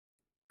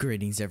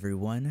Greetings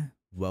everyone,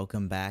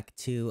 welcome back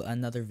to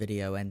another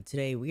video, and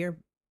today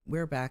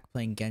we're back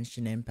playing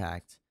Genshin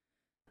Impact.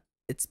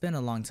 It's been a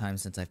long time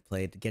since I've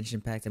played Genshin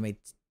Impact. I made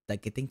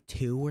like I think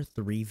 2 or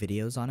 3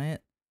 videos on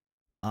it.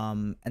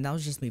 And that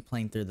was just me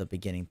playing through the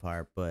beginning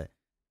part, but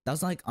that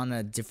was like on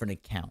a different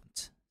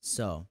account.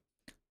 So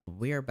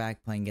we are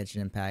back playing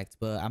Genshin Impact,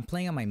 but I'm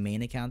playing on my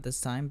main account this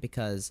time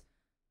because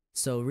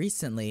so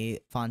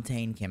recently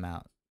Fontaine came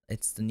out.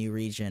 It's the new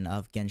region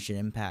of Genshin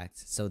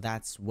Impact. So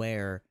that's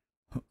where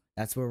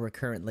we're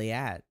currently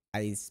at.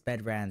 I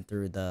sped ran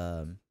through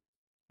the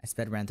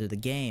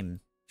game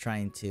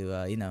trying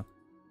to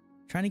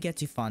trying to get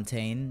to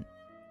Fontaine,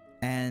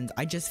 and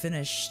I just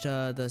finished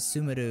the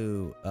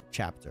Sumeru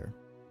chapter.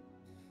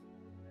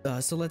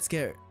 So let's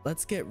get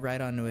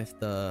right on with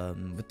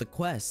the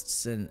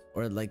quests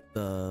or like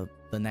the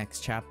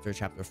next chapter,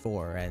 chapter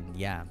 4, and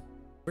yeah.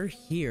 We're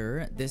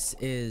here. This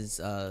is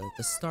the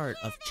start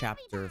of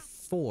chapter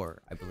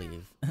 4, I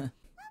believe. What were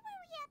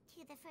we up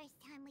to the first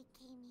time we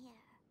came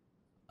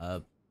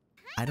here?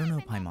 I don't know,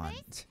 Paimon.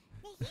 Paimon.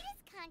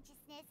 Nahida's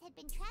consciousness had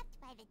been trapped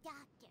by the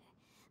doctor,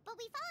 but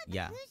we followed the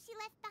Yeah. clues she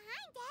left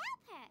behind to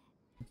help her.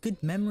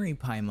 Good memory,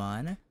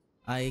 Paimon.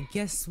 I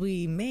guess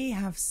we may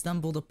have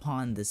stumbled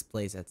upon this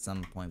place at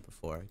some point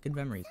before. Good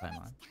memory, So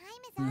Paimon. much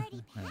time has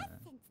already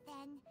passed since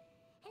then,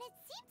 and it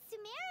seems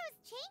Sumeru's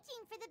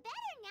changing for the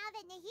better now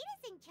that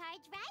Nahida's in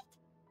charge,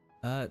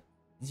 right?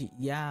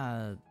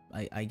 Yeah,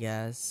 I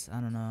guess.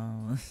 I don't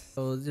know.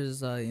 So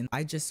there's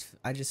I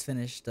just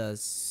finished the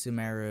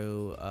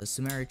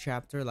Sumeru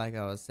chapter, like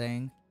I was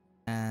saying,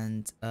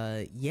 and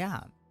yeah.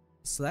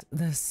 So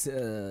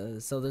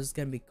so there's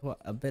gonna be quite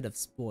a bit of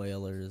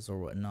spoilers or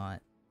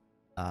whatnot.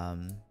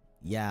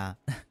 Yeah.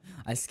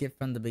 I skipped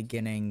from the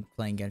beginning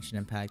playing Genshin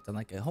Impact on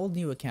like a whole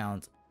new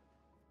account,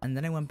 and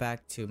then I went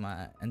back to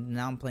and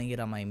now I'm playing it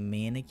on my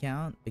main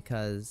account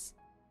because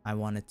I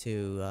wanted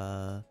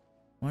to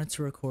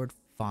record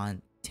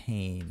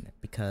Fontaine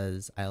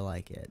because I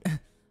like it.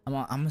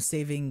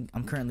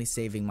 I'm currently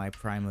saving my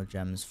Primo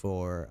gems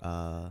for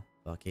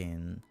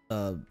fucking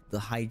the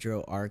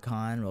Hydro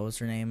Archon. What was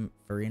her name?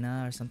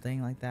 Farina or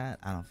something like that?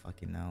 I don't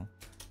fucking know.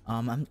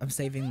 I'm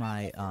saving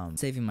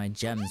my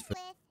gems for.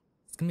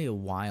 It's gonna be a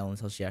while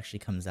until she actually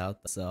comes out,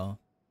 so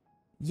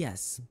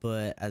yes,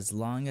 but as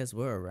long as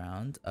we're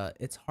around,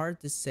 it's hard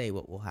to say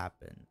what will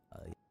happen.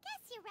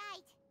 Guess you're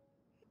right.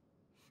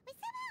 We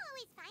somehow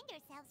always find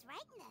ourselves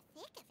right in the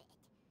thick of it.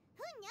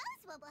 Who knows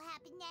what will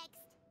happen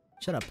next?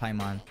 Shut up,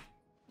 Paimon.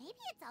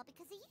 Maybe it's all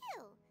because of you.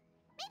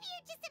 Maybe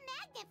you're just a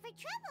magnet for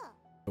trouble.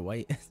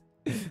 Wait.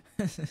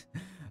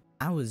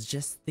 I was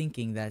just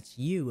thinking that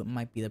you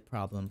might be the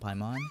problem,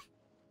 Paimon. Me?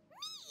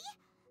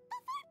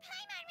 Before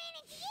Paimon ran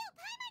into you,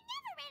 Paimon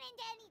never ran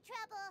into any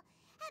trouble.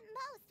 At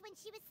most, when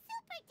she was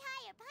super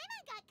tired,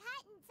 Paimon got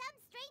caught in some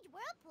strange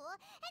whirlpool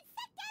and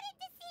sucked out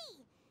into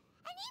sea.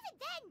 And even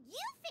then,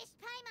 you fished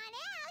Paimon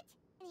out.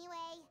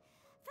 Anyway,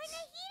 for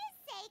Nahida's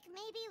sake,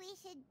 maybe we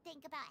should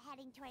think about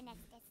heading to our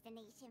next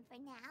destination for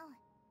now.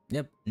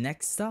 Yep.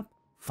 Next up,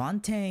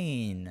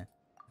 Fontaine.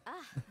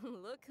 Ah,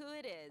 look who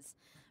it is.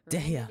 Dea.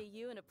 Running into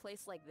you in a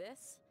place like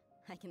this?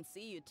 I can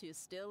see you two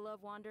still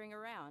love wandering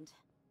around.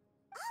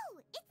 Oh,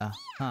 it's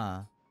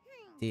Dea!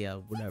 Dea,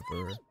 Since when whatever.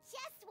 are we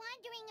just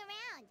wandering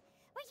around?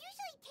 We're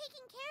usually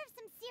taking care of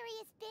some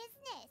serious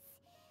business.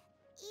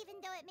 Even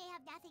though it may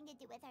have nothing to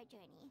do with our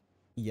journey.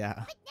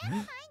 Yeah. But never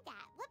mind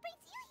that. What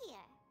brings you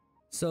here?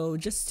 So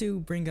just to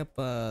bring up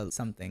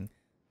something.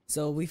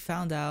 So we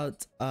found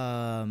out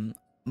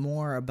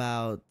more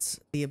about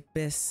the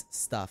Abyss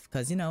stuff,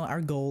 because you know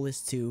our goal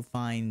is to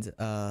find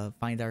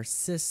our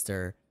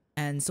sister,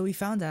 and so we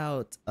found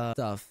out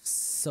stuff.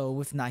 So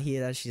with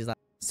Nahida, she's like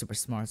super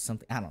smart or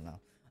something, I don't know.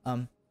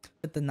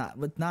 With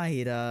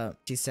Nahida,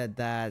 she said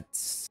that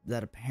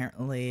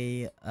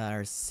apparently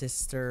our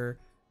sister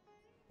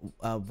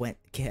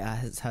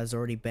has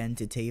already been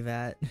to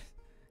Teyvat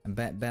and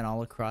been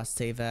all across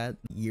Teyvat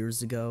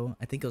years ago.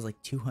 I think it was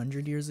like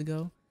 200 years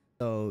ago.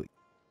 So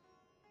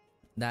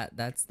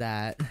that's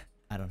that.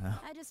 I don't know.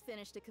 I just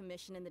finished a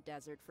commission in the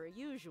desert for a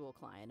usual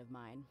client of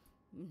mine.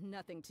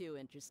 Nothing too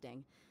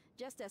interesting.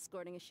 Just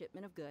escorting a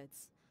shipment of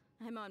goods.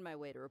 I'm on my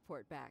way to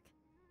report back.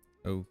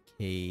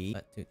 Okay.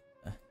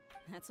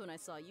 That's when I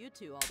saw you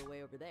two all the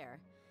way over there,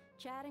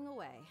 chatting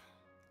away.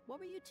 What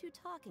were you two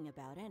talking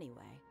about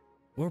anyway?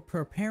 We're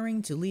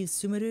preparing to leave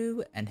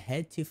Sumeru and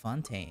head to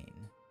Fontaine.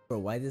 Bro,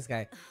 why this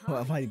guy?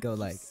 Why might go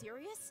like?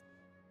 Serious?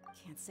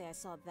 Can't say I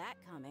saw that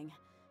coming.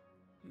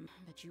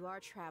 But you are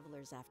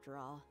travelers after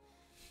all.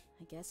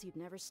 I guess you'd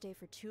never stay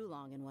for too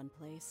long in one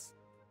place.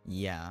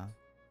 Yeah.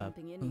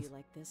 Bumping into you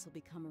like this will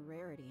become a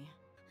rarity.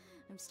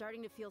 I'm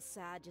starting to feel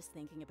sad just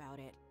thinking about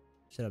it.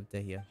 Shut up,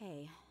 Dehya.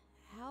 Hey,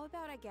 how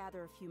about I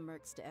gather a few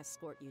mercs to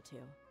escort you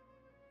two?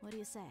 What do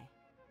you say?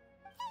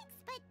 Thanks,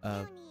 but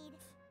no need.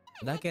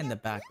 That guy in the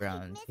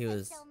background, he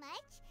was so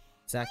much.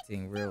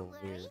 acting real Don't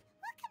worry. weird.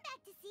 We'll come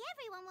back to see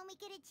everyone when we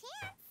get a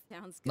chance.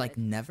 Sounds good. Like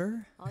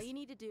never? All you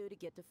need to do to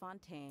get to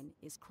Fontaine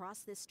is cross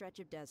this stretch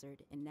of desert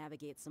and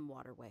navigate some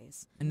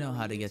waterways. I know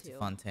how Knowing to you get to two,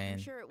 Fontaine. I'm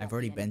sure it I've won't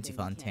already be been to anything you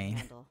can't Fontaine.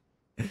 handle.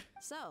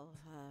 So,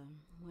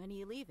 when are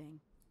you leaving?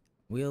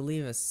 We'll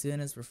leave as soon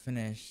as we're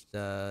finished.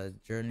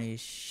 Journey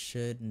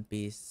shouldn't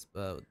be this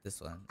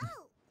one.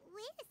 Oh,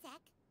 wait a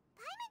sec.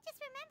 Paimon just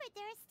remembered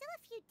there are still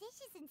a few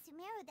dishes in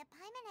Sumeru that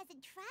Paimon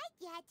hasn't tried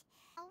yet.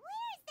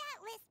 Where's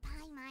that list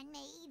Paimon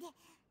made?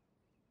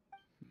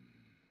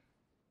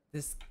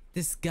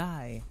 This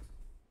guy,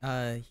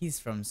 he's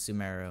from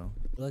Sumeru.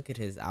 Look at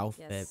his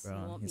outfit, Guess you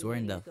bro. won't He's be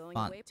wearing leading the a going-away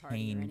party or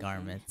Fontaine anything.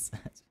 garments.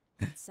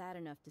 It's sad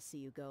enough to see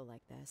you go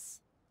like this.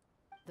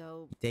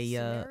 Though They,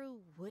 Sumeru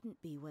wouldn't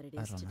be what it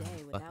I is don't know today how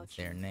to fucking without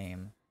say you. her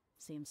name.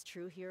 Seems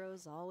true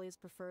heroes always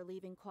prefer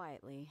leaving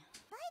quietly.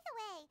 By the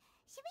way,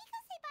 should we go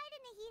say bye to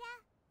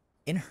Nahida?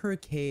 In her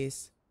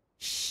case,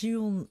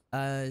 she'll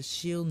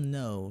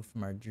know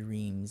from our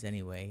dreams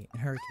anyway. In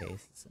her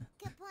case.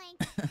 Good point.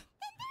 Then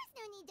there's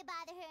no need to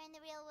bother her in the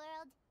real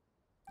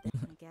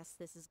world. I guess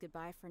this is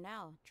goodbye for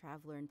now,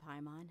 Traveler and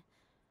Paimon.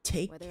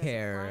 Take Whether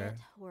care. as a client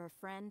or a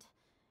friend,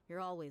 you're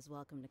always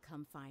welcome to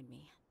come find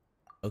me.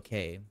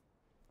 Okay.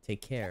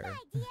 Take care.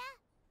 Idea.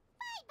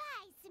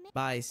 Bye-bye, Sumeru.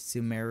 Bye,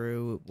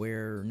 Sumeru.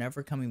 We're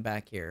never coming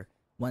back here.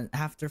 When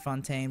after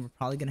Fontaine, we're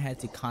probably gonna head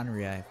to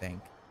Conria, I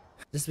think.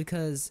 Just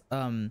because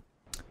I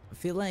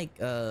feel like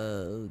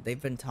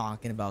they've been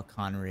talking about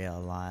Conria a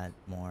lot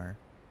more.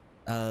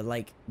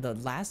 Like the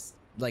last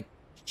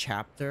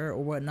chapter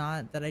or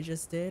whatnot that I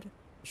just did,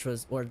 which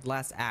was or the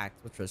last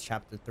act, which was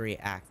chapter 3,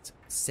 act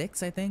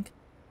 6, I think.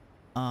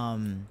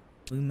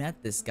 We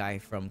met this guy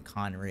from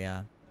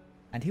Conria,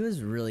 and he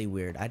was really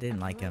weird. I didn't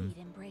like him.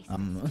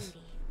 I'm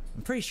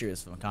pretty sure he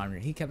was from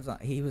Conria.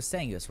 He was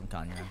saying he was from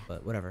Conria,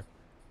 but whatever.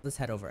 Let's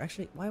head over.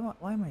 Actually, why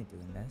am I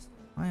doing this?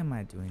 Why am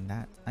I doing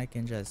that? I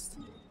can just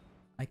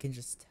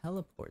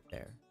teleport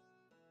there.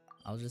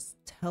 I'll just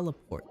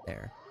teleport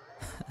there.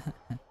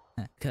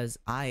 Because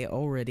I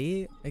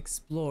already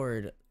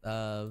explored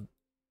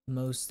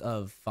most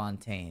of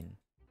Fontaine.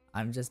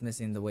 I'm just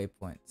missing the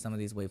waypoint, some of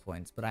these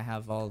waypoints, but I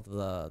have all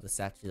the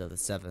statues of the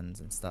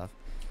sevens and stuff.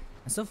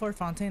 And so far,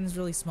 Fontaine is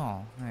really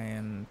small. I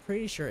am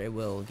pretty sure it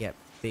will get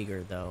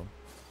bigger though,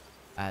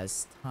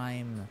 as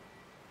time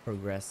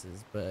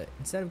progresses. But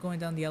instead of going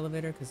down the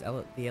elevator, because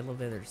the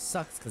elevator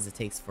sucks because it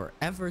takes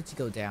forever to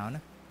go down,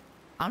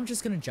 I'm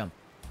just gonna jump.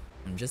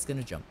 I'm just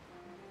gonna jump.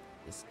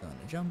 Just gonna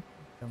jump,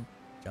 jump,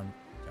 jump,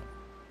 jump.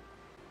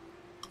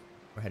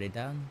 We're headed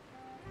down.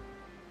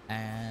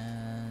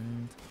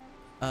 And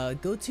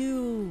go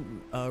to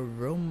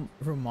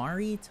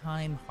Romari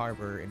Time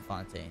Harbor in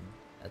Fontaine.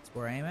 That's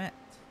where I'm at,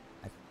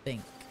 I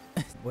think.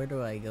 Where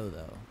do I go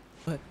though?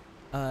 But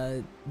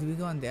do we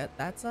go on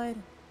that side?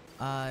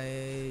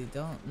 I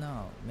don't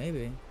know.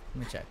 Maybe. Let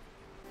me check.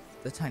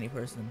 The tiny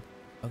person.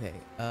 Okay.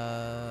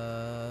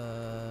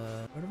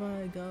 Where do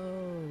I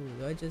go?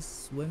 Do I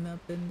just swim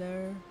up in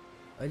there?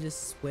 Do I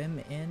just swim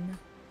in?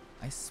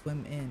 I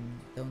swim in,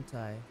 don't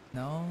I?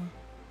 No?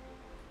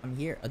 I'm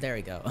here. Oh, there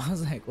we go. I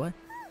was like, what?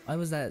 Why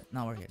was that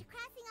not working? After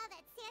crossing all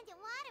that sand and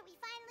water, we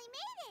finally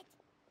made it.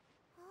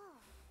 Oh,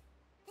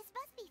 this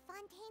must be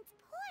Fontaine's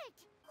port.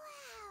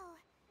 Wow.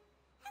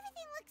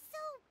 Everything looks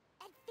so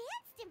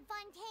advanced in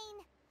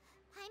Fontaine.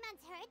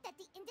 Paimon's heard that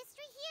the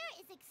industry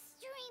here is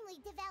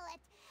extremely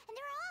developed, and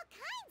there are all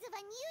kinds of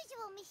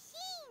unusual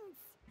machines.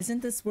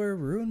 Isn't this where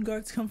rune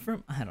guards come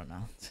from? I don't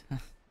know.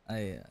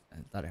 I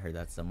thought I heard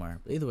that somewhere.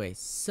 But either way,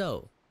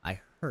 so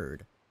I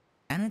heard.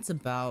 And it's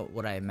about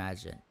what I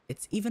imagined.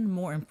 It's even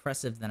more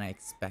impressive than I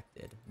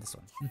expected. This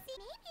one. Maybe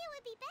it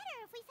would be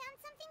better if we found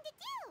something to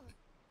do.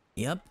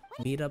 Yep.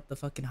 Beat up the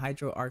fucking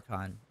Hydro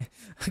Archon.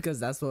 Because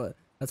that's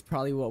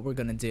probably what we're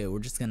gonna do. We're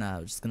just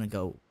gonna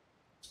go.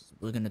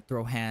 We're gonna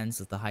throw hands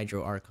with the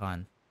Hydro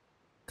Archon.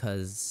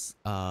 Cause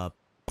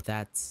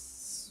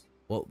that's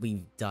what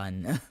we've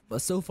done.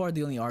 But so far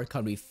the only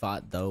Archon we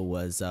fought though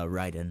was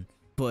Raiden.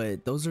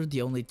 But those are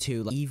the only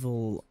two like,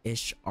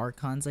 evil-ish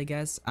Archons, I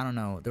guess. I don't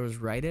know. There was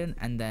Raiden,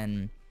 and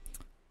then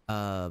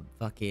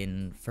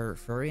fucking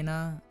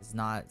Furina is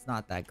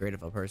not that great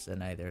of a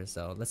person either.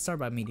 So let's start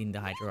by meeting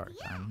the Hydro Archon.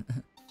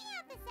 Picking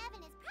out the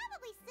seven is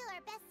probably still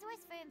our best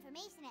source for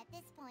information at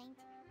this point.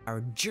 Our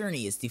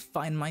journey is to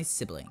find my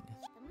sibling.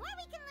 The more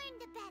we can learn,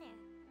 the better.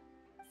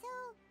 So,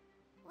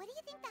 what do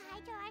you think the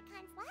Hydro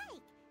Archon's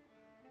like?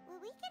 Will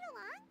we get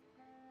along?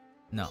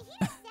 No. He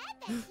said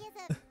that he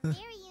has a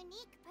very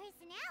unique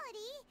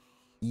personality.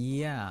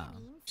 Yeah.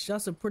 She's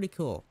also pretty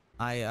cool.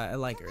 I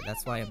like her.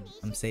 That's why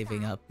I'm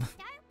saving up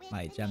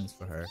my gems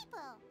for her.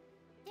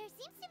 There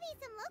seems to be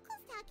some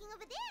locals talking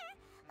over there.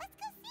 Let's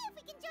go see if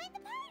we can join the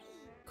party.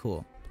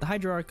 Cool. The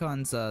Hydro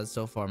Archon's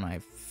so far my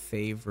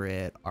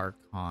favorite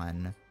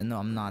Archon. No,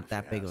 I'm not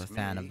that big of a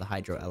fan of the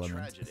Hydro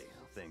element. Tragedy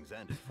how things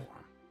ended for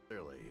him.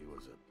 Clearly, he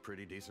was a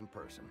pretty decent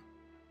person.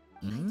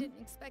 I didn't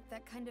expect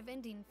that kind of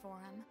ending for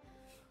him.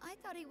 I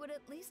thought he would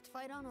at least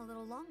fight on a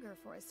little longer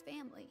for his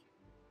family.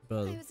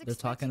 Bro, I was they're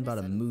talking expecting about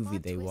a sudden movie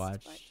plot they twist,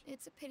 watched. but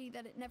it's a pity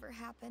that it never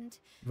happened.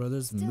 Bro,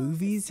 there's Still,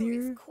 movies this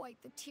story's here? quite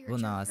the Well,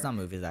 no, it's not tearjerker.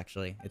 movies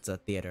actually. It's a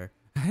theater.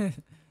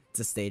 It's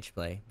a stage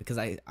play because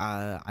I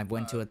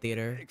went to a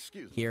theater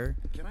Excuse me. here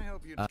Can I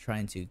help you?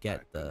 trying to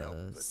get I couldn't help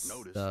but notice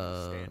you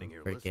the standing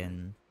here listening.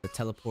 freaking the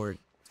teleport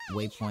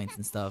waypoints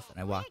and stuff, and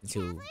I walked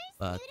into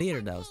a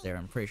theater that was there.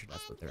 I'm pretty sure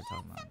that's what they were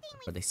talking about,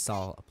 or they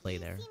saw a play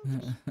there. You seem to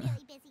be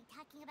really busy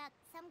talking about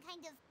some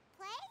kind of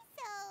play,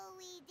 so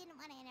we didn't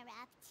want to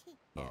interrupt.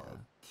 Yeah,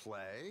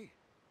 Play?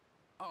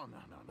 Oh, no.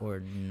 or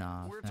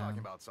nah. We're fam. talking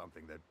about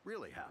something that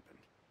really happened.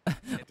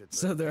 It's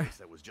So a they're- case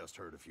that was just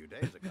heard a few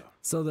days ago.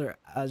 So they're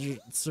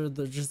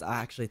just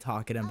actually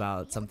talking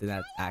about something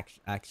that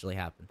actually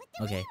happened.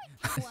 Okay.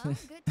 Well,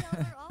 good tales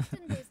are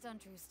often based on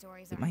true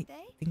stories, aren't Might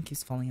they? think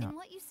he's falling out. And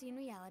what you see in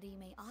reality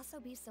may also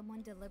be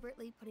someone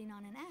deliberately putting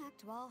on an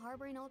act while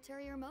harboring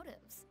ulterior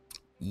motives.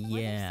 Yeah.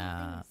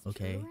 Whether something is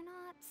Okay. true or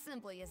not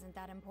simply isn't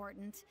that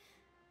important.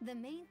 The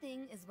main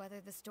thing is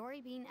whether the story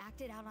being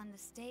acted out on the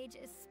stage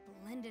is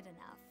splendid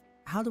enough.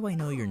 How do I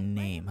know your Oh,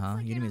 name, looks huh?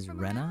 like Your you're name not is from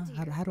Rena? around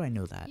here. How do I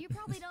know that? You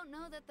probably don't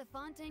know that the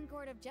Fontaine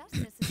Court of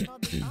Justice is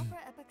called the Opera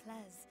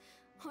Epiclese,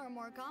 or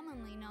more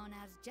commonly known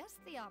as just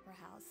the Opera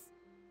House.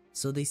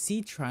 So they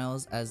see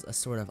trials as a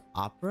sort of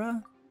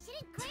opera?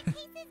 Shouldn't court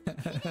cases be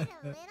treated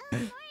a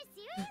little more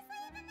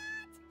seriously than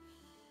that?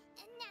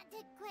 And not to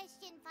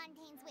question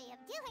Fontaine's way of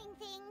doing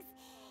things,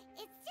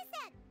 it's just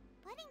that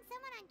putting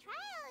someone on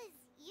trial is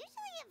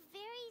usually a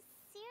very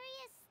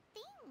serious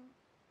thing.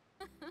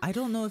 I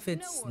don't know if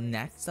it's worries.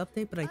 next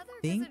update, but I Other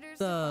think visitors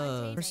to the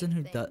Fontaine person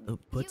who think who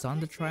puts you on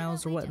the could say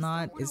trials that or they just don't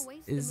whatnot wanna is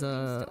waste the moving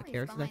a stories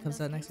character that behind comes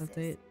those out next cases.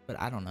 update, but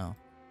I don't know.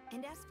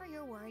 And as for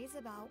your worries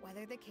about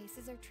whether the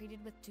cases are treated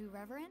with due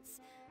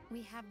reverence,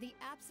 we have the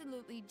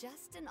absolutely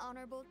just and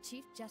honorable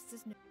Chief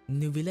Justice,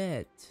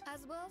 Nouvellette.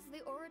 as well as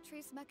the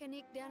Oratrice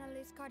Mécanique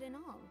d'Analyse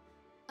Cardinal,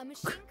 a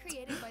machine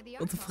created by the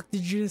What the Archon. fuck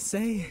did you just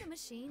say? Between the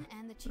machine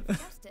and the Chief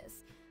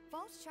Justice,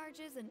 false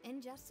charges and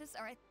injustice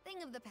are a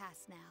thing of the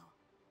past now.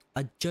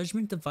 A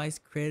judgment device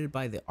created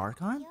by the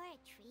Archon? You're a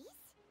trees?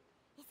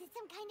 Is it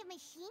some kind of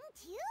machine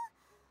too?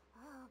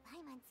 Oh,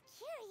 Paimon's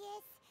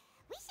curious.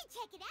 We should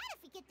check it out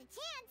if we get the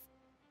chance.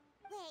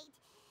 Wait,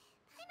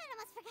 Paimon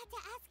almost forgot to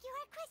ask you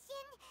our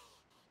question.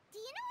 Do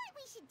you know what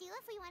we should do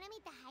if we want to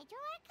meet the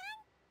Hydro Archon?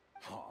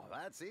 Oh,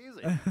 that's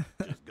easy.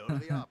 Just go to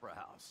the Opera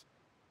House.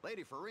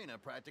 Lady Farina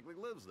practically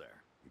lives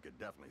there. You could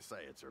definitely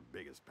say it's her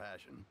biggest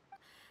passion.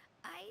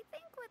 I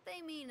think what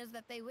they mean is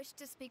that they wish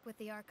to speak with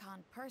the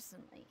Archon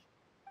personally.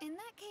 In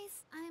that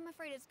case, I am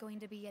afraid it's going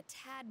to be a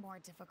tad more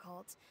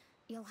difficult.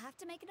 You'll have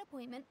to make an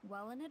appointment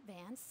well in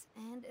advance,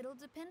 and it'll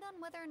depend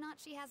on whether or not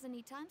she has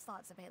any time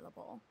slots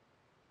available.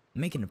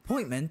 Make an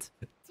appointment?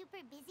 Super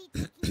busy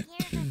taking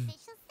care of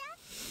official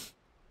stuff?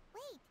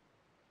 Wait,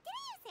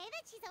 didn't you say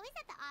that she's always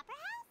at the Opera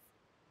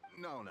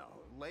House? No.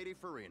 Lady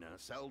Farina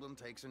seldom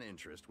takes an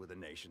interest with the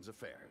nation's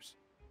affairs.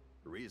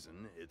 The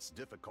reason it's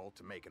difficult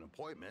to make an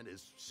appointment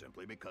is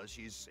simply because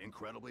she's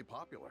incredibly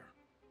popular.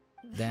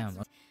 Damn.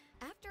 That's-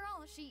 After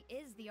all, she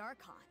is the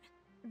Archon.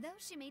 Though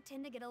she may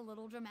tend to get a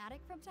little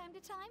dramatic from time to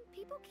time,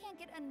 people can't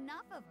get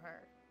enough of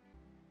her.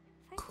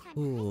 First time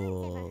Paimon's ever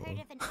Cool. heard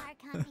of an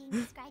Archon being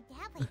described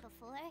that way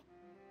before.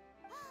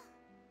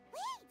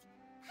 Wait,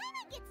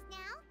 Paimon gets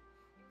now.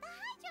 The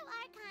Hydro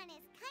Archon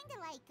is kind of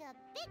like a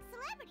big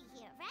celebrity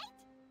here, right?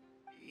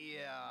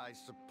 Yeah, I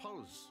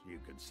suppose you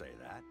could say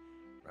that.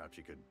 Perhaps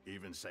you could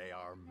even say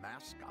our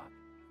mascot.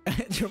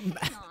 Your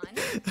Hang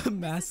on.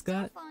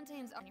 mascot? This is not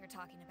Fontaine's you're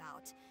talking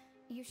about.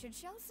 You should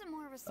show some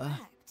more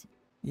respect.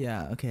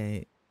 Yeah,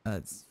 okay.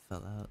 It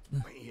fell out.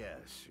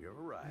 Yes, you're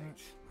right.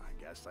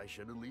 I guess I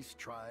should at least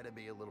try to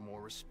be a little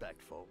more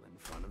respectful in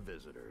front of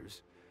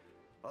visitors.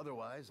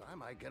 Otherwise, I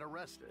might get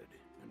arrested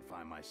and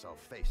find myself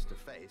face to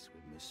face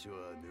with Monsieur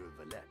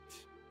Nouvellette.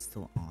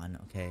 Still on,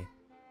 okay.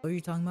 What are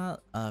you talking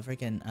about?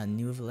 Freaking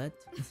Nouvellette?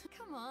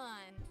 Come on.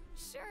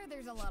 Sure,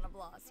 there's a lot of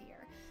laws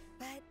here,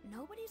 but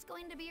nobody's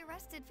going to be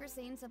arrested for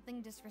saying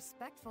something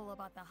disrespectful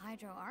about the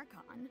Hydro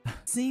Archon.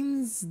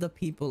 Seems the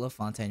people of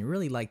Fontaine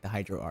really like the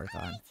Hydro Archon.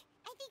 Right,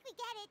 I think we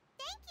get it.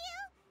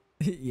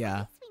 Thank you. Yeah. At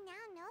least we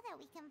now know that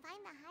we can find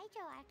the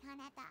Hydro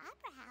Archon at the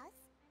Opera House.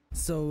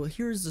 So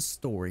here's the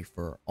story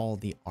for all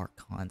the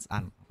Archons.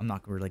 I'm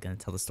not really gonna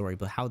tell the story,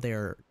 but how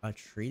they're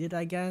treated,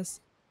 I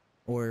guess,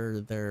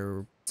 or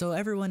they're so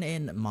everyone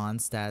in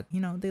Mondstadt, you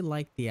know, they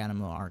like the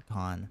Animal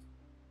Archon,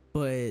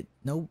 but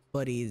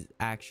nobody's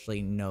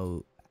actually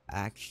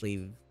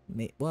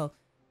well,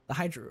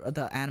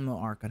 the Animal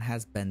Archon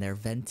has been there.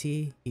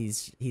 Venti,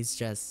 he's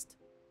just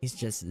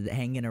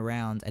hanging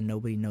around, and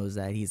nobody knows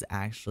that he's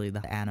actually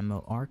the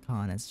Animal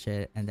Archon and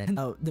shit. And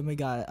then we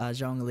got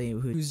Zhongli,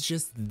 who's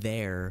just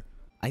there.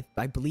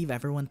 I believe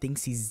everyone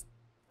thinks he's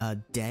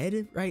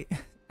dead, right?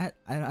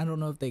 I don't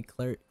know if they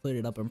cleared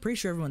it up. I'm pretty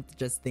sure everyone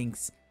just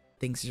thinks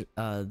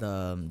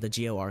the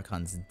Geo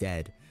Archon's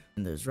dead.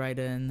 And there's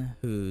Raiden,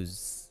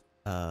 who's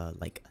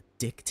like a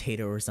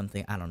dictator or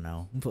something. I don't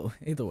know, but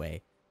either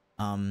way,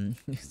 yeah. Who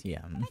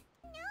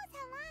knows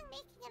how long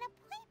making an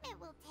appointment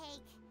will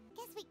take?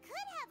 Guess we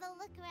could have a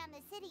look around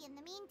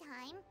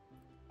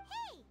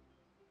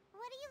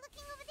What are you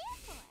looking over there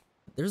for?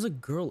 There's a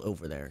girl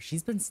over there.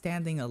 She's been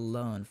standing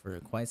alone for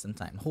quite some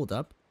time. Hold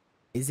up.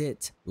 Is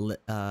it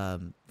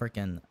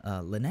freaking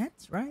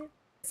Lynette, right?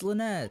 It's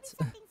Lynette.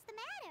 Something's the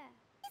matter.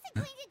 Isn't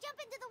going to jump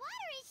into the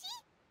water, is she?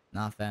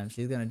 Nah, fam.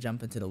 She's gonna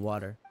jump into the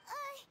water.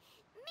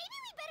 Maybe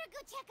we better go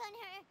check on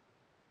her.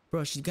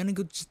 Bro, she's gonna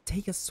go just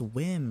take a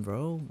swim,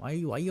 bro. Why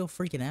you all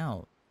freaking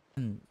out?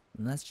 And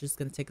that's just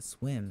gonna take a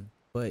swim.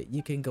 But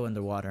you can go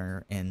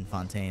underwater in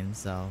Fontaine,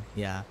 so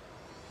yeah.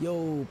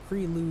 Yo,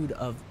 prelude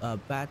of a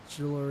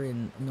bachelor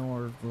in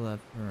North.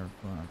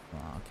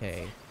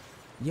 Okay.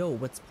 Yo,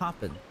 what's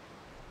poppin'?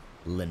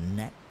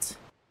 Lynette.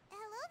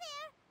 Hello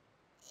there.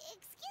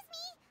 Excuse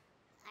me.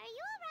 Are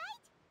you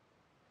alright?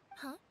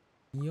 Huh?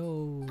 Yo.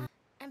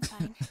 I'm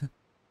fine.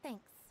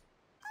 Thanks.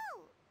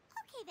 Oh,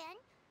 okay then.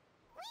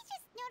 We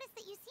just noticed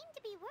that you seem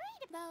to be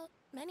worried about... About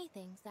many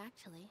things,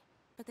 actually.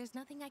 But there's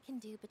nothing I can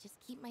do but just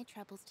keep my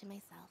troubles to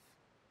myself.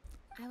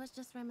 I was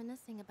just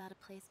reminiscing about a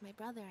place my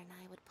brother and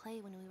I would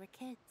play when we were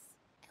kids.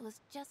 It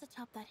was just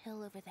atop that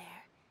hill over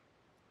there.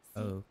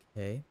 See?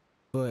 Okay.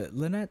 But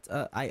Lynette,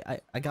 I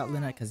got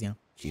Lynette because, you know,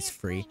 she's You're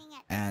free. pointing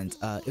at the And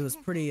sea. it was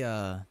pretty, Wait,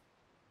 are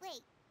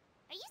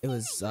you it saying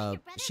was, that you and your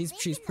brother she's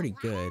lived in the pretty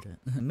water?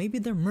 good. Maybe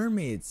they're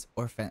mermaids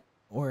or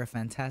a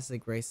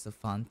fantastic race of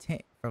from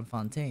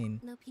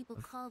Fontaine. No, people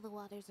call the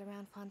waters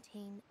around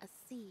Fontaine a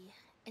sea.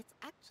 It's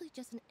actually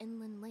just an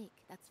inland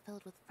lake that's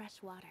filled with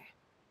fresh water.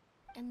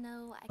 And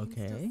no, I can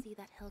Okay. still see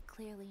that hill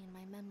clearly in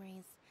my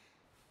memories.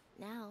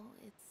 Now,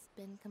 it's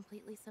been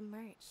completely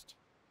submerged.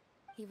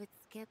 He would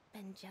skip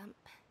and jump,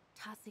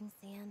 tossing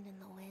sand in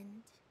the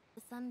wind.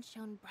 The sun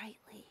shone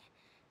brightly,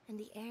 and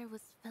the air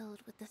was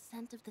filled with the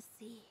scent of the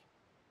sea.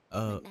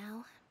 But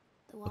now,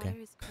 the water Okay.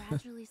 is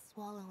gradually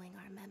swallowing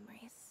our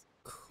memories.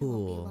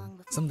 Cool. long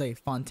before- Someday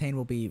Fontaine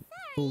will be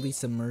fully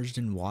submerged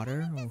in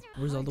water? Or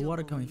where's all the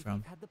water coming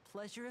from? Had the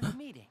pleasure of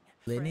meeting.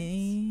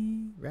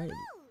 Linny? Right.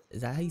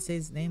 Is that how you say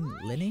his name?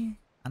 Linny?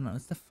 I don't know.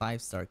 It's the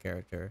 5-star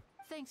character.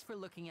 Thanks for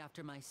looking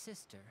after my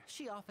sister.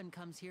 She often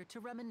comes here to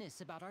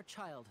reminisce about our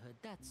childhood,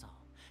 that's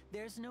all.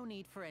 There's no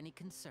need for any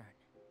concern.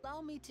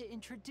 Allow me to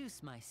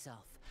introduce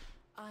myself.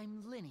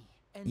 I'm Linny,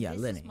 and Yeah,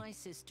 this Linny. is my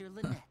sister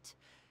Lynette.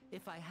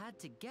 If I had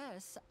to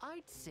guess,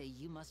 I'd say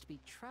you must be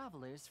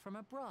travelers from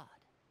abroad.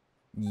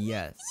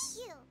 Yes.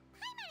 You.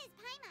 Paimon is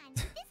Paimon.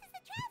 This is the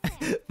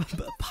traveler.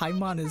 But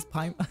Paimon is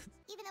Paimon.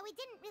 Even though we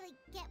didn't really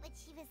get what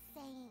she was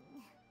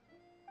saying.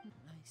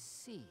 I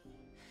see.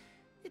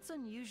 It's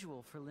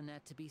unusual for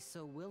Lynette to be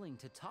so willing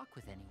to talk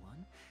with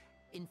anyone.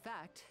 In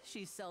fact,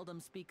 she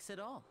seldom speaks at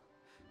all.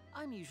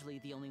 I'm usually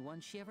the only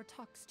one she ever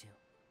talks to.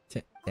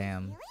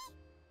 Damn. Really?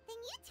 Then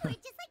you two are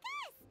just like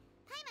us.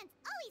 Paimon's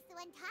always the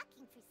one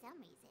talking for some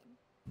reason.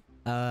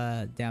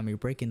 Damn, you're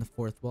breaking the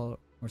fourth wall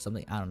or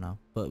something. I don't know.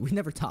 But we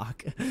never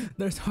talk.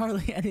 There's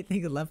hardly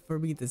anything left for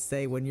me to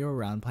say when you're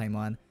around,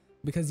 Paimon.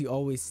 Because you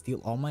always steal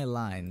all my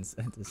lines.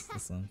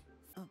 This one.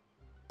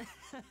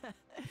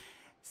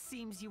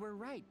 Seems you were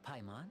right,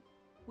 Paimon.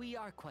 We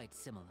are quite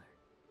similar.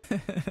 So,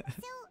 what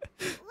did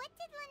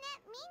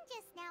Lynette mean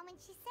just now when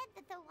she said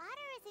that the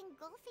water is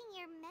engulfing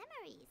your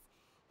memories?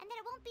 And that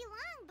it won't be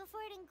long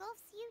before it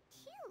engulfs you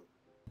too?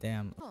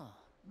 Damn. Oh,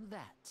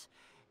 that.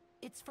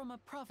 It's from a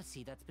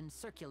prophecy that's been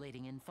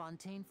circulating in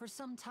Fontaine for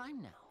some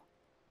time now.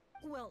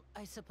 Well,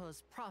 I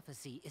suppose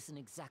prophecy isn't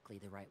exactly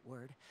the right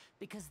word,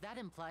 because that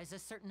implies a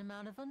certain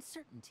amount of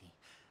uncertainty.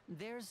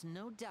 There's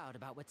no doubt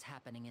about what's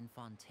happening in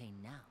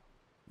Fontaine now.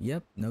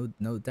 Yep, no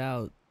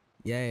doubt.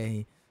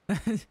 Yay.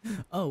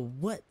 Oh,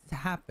 what's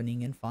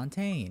happening in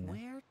Fontaine?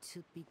 Where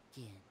to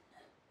begin?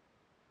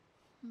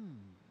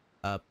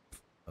 Let's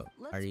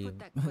are you... put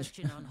that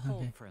question on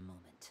hold Okay. for a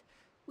moment.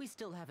 We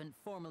still haven't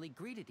formally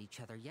greeted each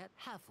other yet,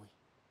 have we?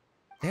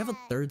 They have a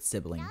third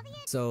sibling.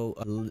 So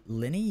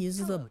Linny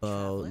uses a Hello,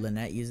 bow, traveler.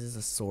 Lynette uses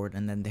a sword,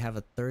 and then they have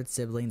a third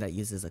sibling that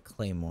uses a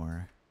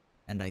claymore.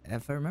 And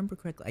if I remember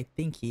correctly, I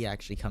think he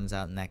actually comes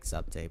out next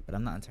update, but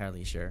I'm not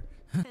entirely sure.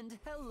 And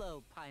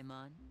hello,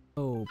 Paimon.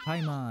 Oh,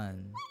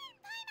 Paimon.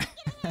 Get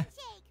a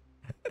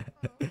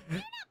handshake!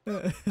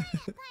 You're not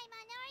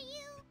Paimon, are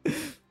you?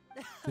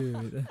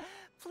 Dude.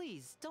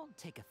 Please don't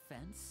take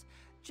offense.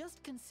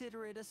 Just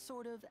consider it a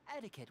sort of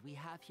etiquette we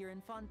have here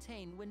in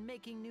Fontaine when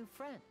making new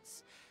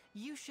friends.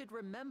 You should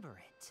remember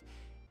it.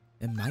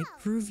 It might Oh,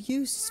 prove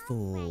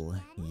useful. all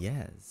right then.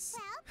 Yes.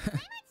 Well,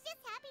 Paimon's just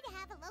happy to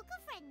have a local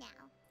friend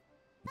now.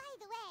 By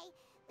the way,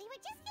 we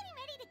were just getting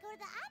ready to go to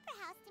the Opera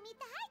House to meet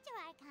the Hydro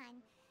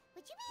Archon.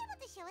 Would you be able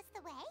to show us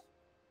the way?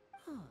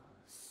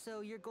 So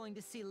you're going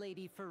to see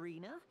Lady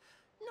Farina?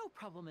 No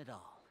problem at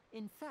all.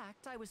 In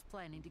fact, I was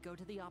planning to go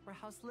to the Opera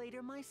House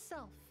later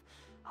myself.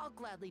 I'll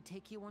gladly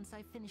take you once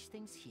I finish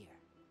things here.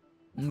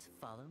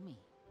 Follow me.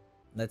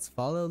 Let's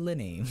follow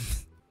Linny.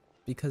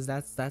 Because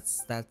that's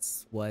just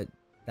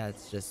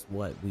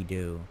what we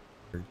do.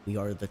 We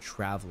are the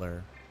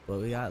traveler.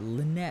 But we got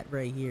Lynette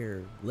right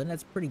here.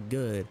 Lynette's pretty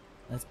good.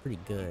 That's pretty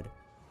good.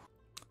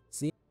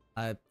 See,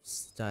 I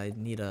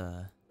need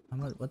a...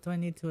 What do I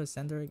need to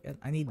ascend her again?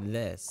 I need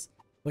this.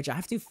 Which I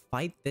have to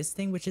fight this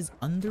thing, which is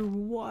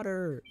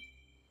underwater.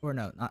 Or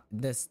no, not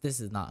this. This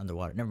is not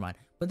underwater. Never mind.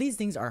 But these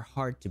things are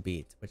hard to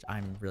beat, which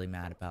I'm really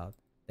mad about.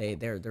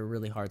 They're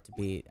really hard to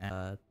beat.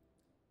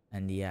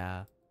 And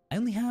yeah, I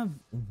only have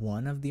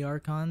one of the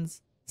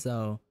Archons,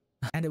 so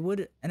and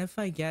if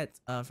I get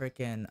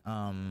freaking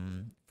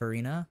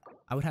Farina,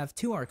 I would have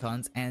two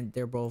Archons, and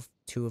they're both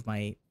two of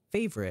my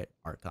favorite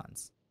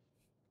Archons.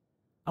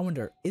 I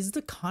wonder, is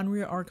the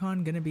Conria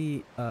Archon gonna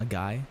be a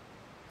guy?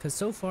 Because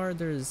so far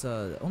there's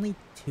only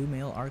 2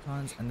 male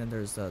Archons, and then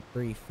there's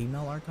 3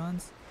 female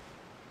Archons.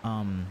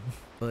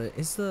 But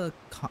is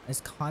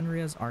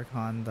Conria's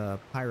Archon the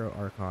Pyro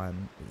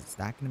Archon? Is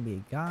that gonna be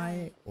a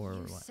guy or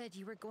you what? said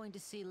you were going to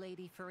see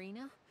Lady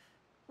Farina?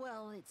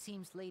 Well, it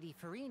seems Lady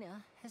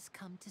Farina has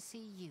come to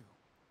see you.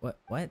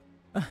 What?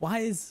 Why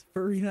is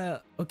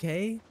Farina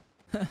okay?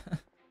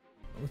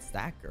 What's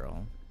that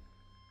girl?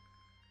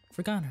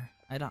 Forgot her.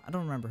 I don't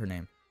remember her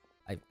name.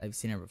 I've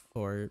seen her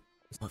before.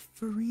 But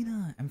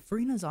Farina, and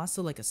Farina's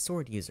also like a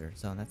sword user,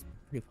 so that's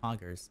pretty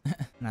poggers.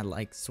 And I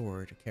like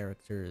sword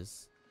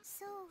characters.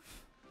 So,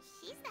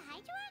 she's the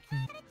Hydro Archon?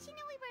 How did she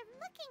know we were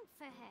looking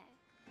for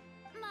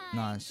her? My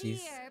Nah,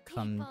 she's dear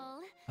come-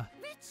 people,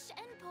 rich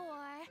and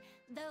poor,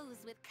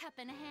 those with cup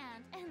in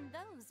hand and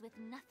those with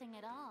nothing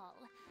at all.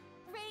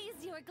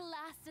 Raise your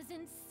glasses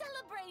in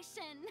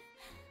celebration.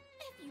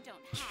 If you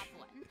don't have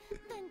one,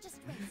 then just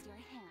raise your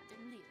hand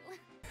in lieu.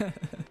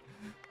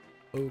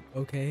 Oh,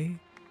 okay.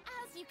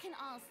 As you can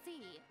all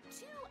see,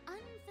 2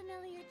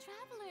 unfamiliar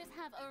travelers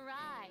have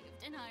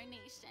arrived in our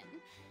nation.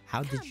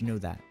 How did you know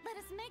that? Let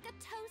us make a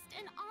toast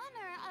in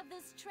honor of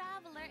this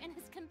traveler and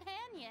his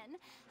companion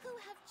who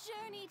have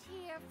journeyed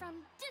here from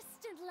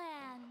distant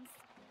lands.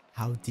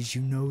 How did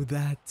you know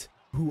that?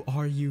 Who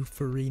are you,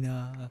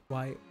 Farina?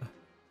 Why?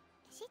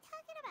 Is she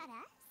talking about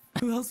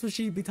us? Who else would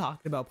she be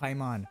talking about,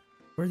 Paimon?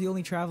 We're the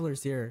only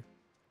travelers here.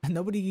 And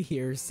nobody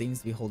here seems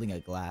to be holding a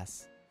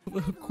glass.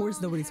 Of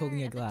course nobody's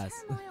holding a glass.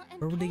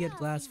 Where would they get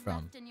glass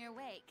from? In your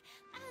wake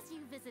as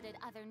you visited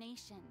other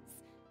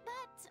nations.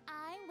 But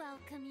I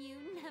welcome you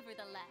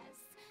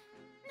nevertheless.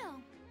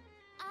 No,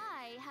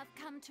 I have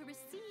come to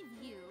receive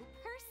you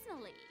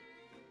personally.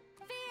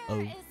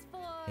 Fear is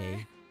for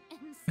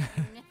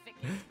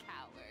insignificant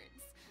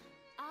cowards.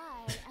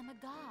 I am a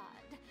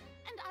god,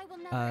 and I will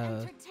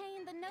never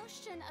entertain the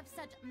notion of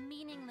such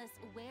meaningless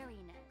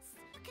wariness.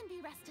 You can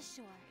be rest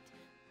assured.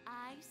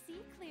 I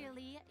see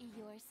clearly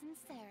your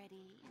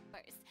sincerity.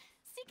 First,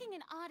 seeking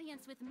an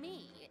audience with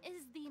me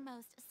is the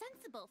most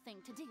sensible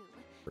thing to do.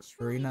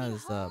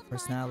 Farina's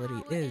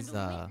personality is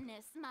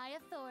my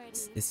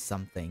authority. is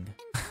something.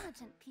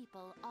 Intelligent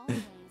people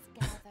always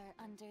gather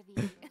under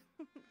the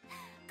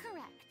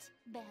correct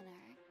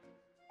banner.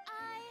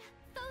 I,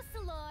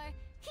 Fosalor,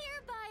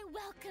 hereby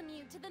welcome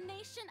you to the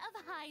nation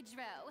of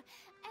Hydro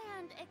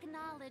and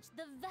acknowledge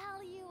the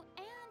value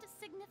and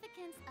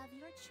significance of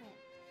your trip.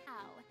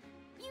 Now,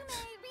 you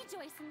may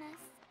rejoice in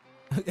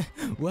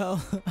this. Well,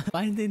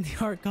 finding the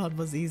Archon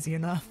was easy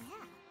enough.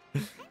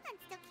 Yeah, Paimon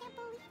still can't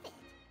believe it.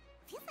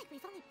 Feels like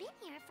we've only been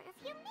here for a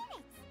few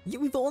minutes. Yeah,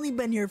 we've only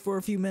been here for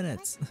a few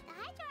minutes. But the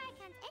Hydro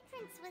Archon's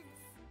entrance was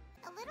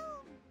a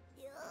little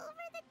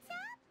over the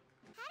top.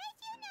 How did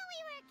you know we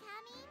were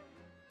coming?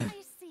 I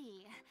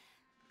see.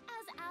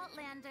 As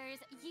Outlanders,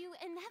 you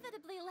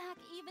inevitably lack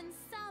even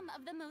some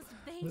of the most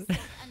basic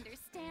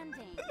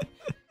understanding.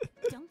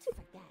 Don't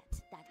forget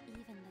that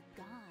even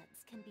the gods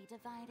can be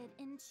divided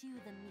into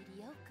the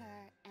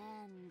mediocre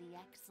and the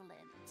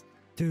excellent.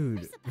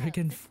 Dude,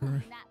 freaking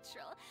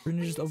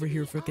Farina's just over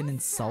here freaking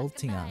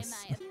insulting us.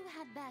 You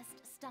had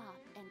best stop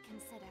and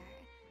consider.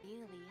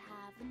 Really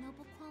have the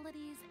noble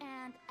qualities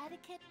and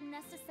etiquette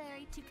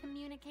necessary to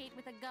communicate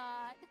with a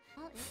god.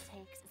 All it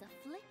takes is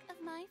a flick of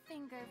my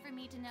finger for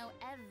me to know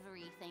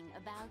everything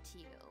about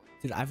you.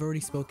 Dude, I've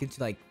already spoken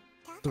to like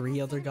 3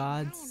 other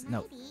gods.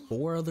 No,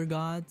 4 other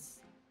gods.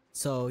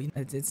 So you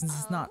know,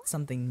 it's not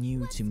something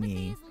new to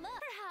me.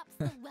 Perhaps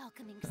the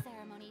welcoming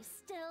ceremony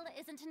still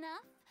isn't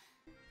enough.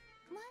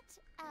 What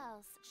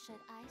else should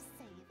I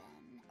say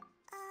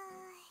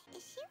then?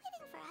 Is she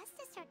waiting for us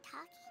to start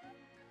talking?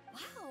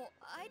 Wow,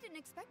 I didn't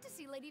expect to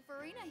see Lady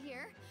Farina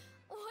here.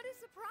 What a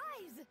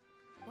surprise!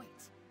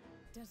 Wait,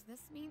 does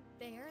this mean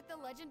they're the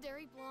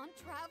legendary blonde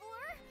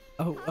traveler?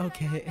 Oh, How did I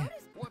okay. not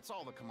notice? What's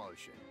all the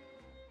commotion?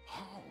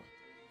 Oh,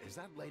 is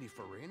that Lady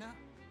Farina?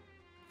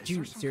 Is Dude,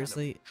 there some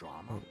seriously? kind of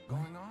drama Oh, what?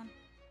 going on?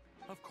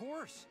 Of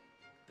course.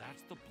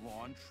 That's the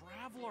blonde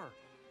traveler.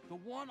 The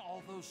one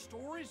all those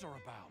stories are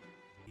about.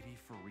 Lady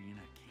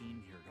Farina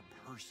came here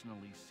to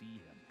personally see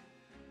him.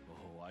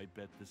 Oh, I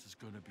bet this is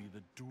gonna be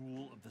the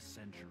duel of the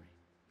century.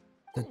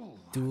 The Ooh,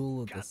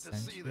 duel of the got to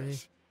see century.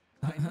 this.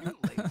 I knew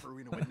Lady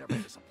Farina would never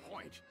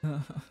disappoint.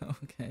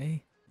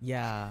 Okay.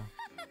 Yeah.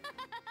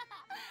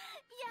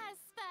 Yes,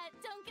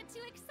 but don't get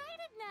too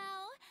excited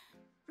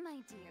now.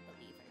 My dear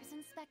believers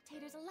and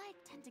spectators alike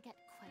tend to get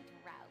quite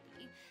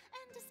rowdy,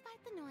 and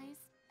despite the noise,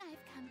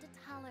 I've come to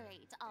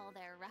tolerate all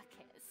their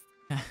ruckus.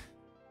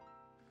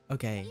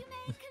 Okay. You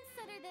may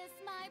consider this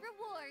my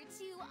reward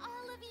to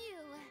all of you.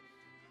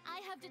 I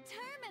have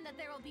determined that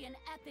there will be an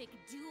epic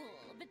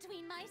duel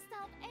between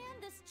myself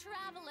and this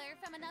traveler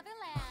from another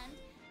land,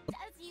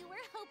 as you were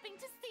hoping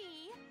to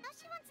see. Now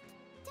she wants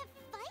to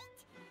fight?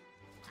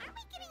 Aren't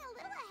we getting a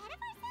little ahead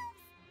of ourselves?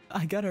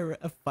 I got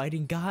a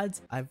fighting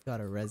gods. I've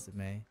got a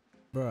resume,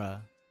 bruh.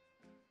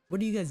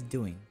 What are you guys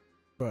doing,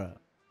 bruh?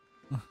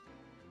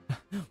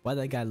 Why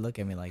that guy look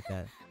at me like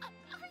that?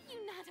 Are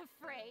you not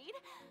afraid?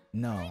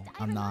 No, Might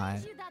I I'm not.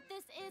 remind you that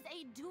this is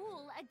a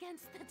duel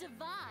against the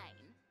divine.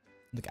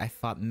 Look, I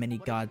fought many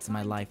What are you gods in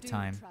my trying to do,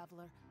 lifetime.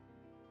 traveler?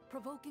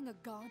 Provoking a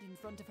god in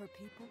front of her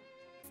people?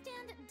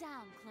 Stand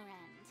down,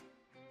 Clorend.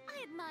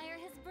 I admire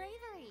his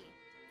bravery.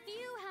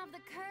 Few have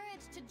the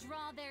courage to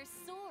draw their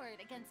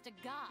sword against a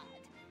god.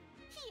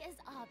 He is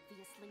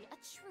obviously a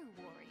true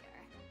warrior.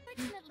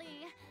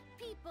 Fortunately,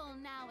 people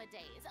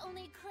nowadays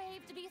only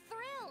crave to be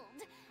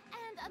thrilled,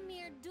 and a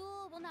mere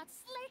duel will not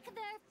slake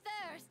their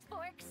thirst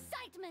for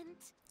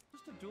excitement.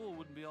 Just a duel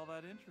wouldn't be all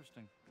that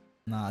interesting.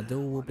 Nah,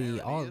 duel will On be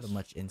all Arabius, the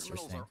much criminals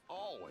interesting. are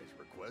always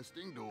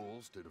requesting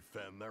duels to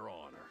defend their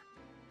honor.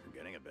 You're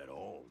getting a bit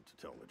old, to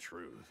tell the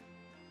truth.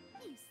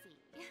 You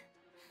see.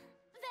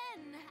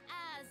 Then,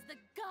 as the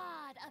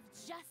god of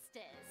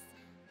justice,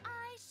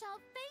 I shall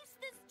face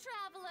this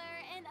traveler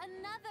in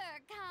another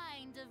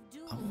kind of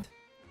duel.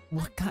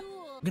 What kind?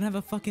 We're gonna have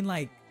a fucking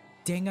like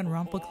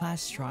Danganronpa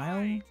class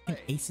trial? An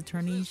Ace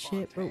Attorney This is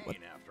shit, bro. What?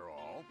 Fontaine, after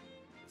all.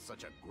 It's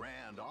such a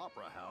grand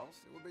opera house,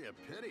 it would be a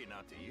pity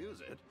not to use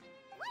it.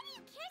 Why do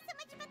you care so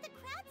much about the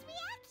crowd's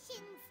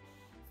reactions?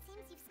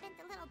 Seems you've spent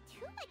a little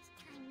too much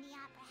time in the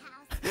opera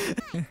house.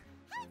 But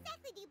how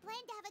exactly do you plan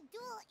to have a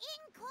duel in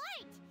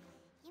court?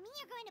 You mean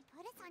you're going to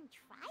put us on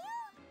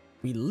trial?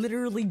 We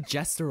literally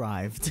just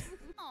arrived.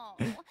 Oh,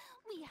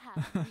 we have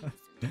reason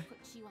to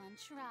put you on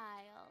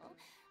trial.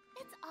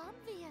 It's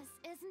obvious,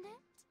 isn't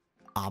it?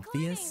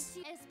 Obvious?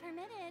 According to is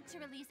permitted to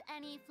release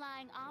any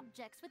flying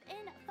objects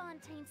within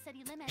Fontaine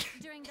city limits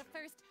during the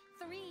first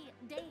 3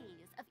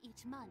 days of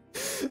each month.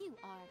 You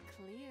are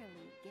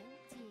clearly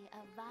guilty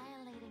of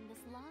violating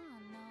this law,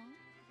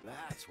 no?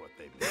 That's what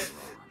they've done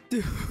wrong.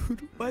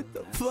 Dude, what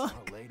the That's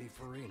fuck? how Lady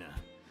Farina.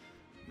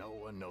 No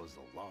one knows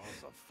the laws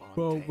of Fontaine.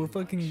 Bro, we're like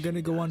fucking she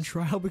gonna go on does.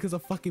 trial because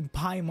of fucking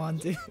Paimon,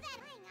 dude. You call that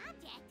flying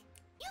object?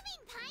 You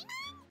mean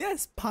Paimon?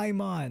 Yes,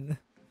 Paimon.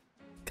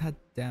 God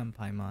damn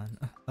Paimon.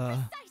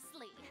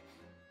 Precisely.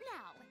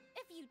 Now,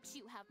 if you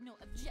two have no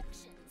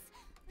objections,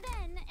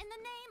 then in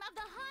the name of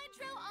the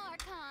Hydro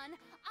Archon,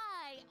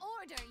 I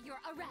order your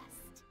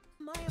arrest.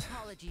 My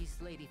apologies,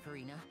 Lady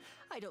Farina.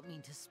 I don't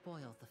mean to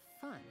spoil the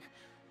fun.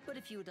 But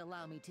if you would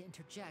allow me to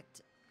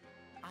interject,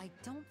 I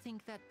don't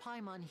think that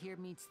Paimon here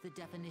meets the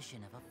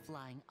definition of a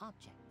flying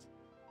object.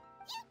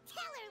 You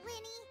tell her,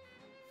 Linny.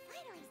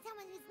 Finally,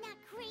 someone who's not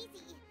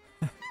crazy.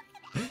 How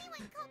could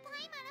anyone call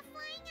Paimon a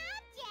flying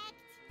object?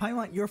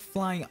 Paimon, you're a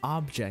flying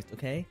object,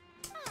 okay?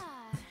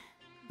 Ah,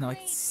 Now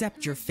great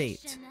accept your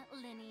fate. magician,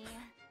 Linny.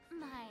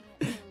 My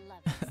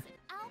beloved,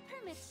 I'll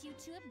permit you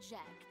to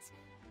object.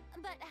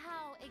 But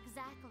how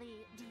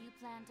exactly do you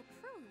plan to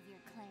prove your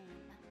claim?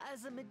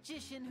 As a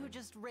magician who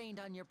just rained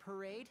on your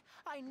parade,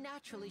 I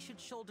naturally should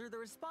shoulder the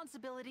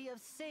responsibility of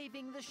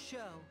saving the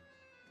show.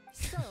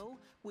 So,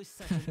 with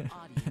such an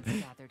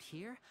audience gathered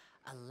here,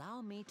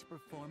 allow me to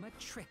perform a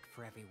trick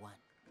for everyone.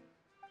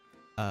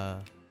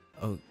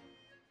 Oh,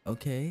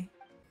 okay.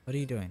 What are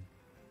you doing?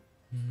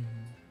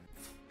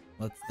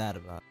 What's that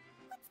about?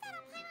 What's that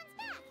on Paimon's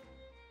back?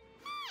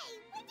 Hey,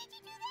 when did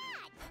you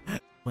do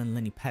that? When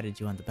Lenny patted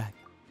you on the back.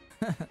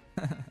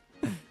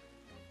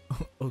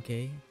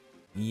 Okay.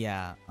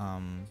 Yeah,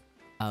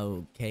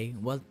 okay.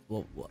 What,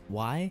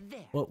 why? There.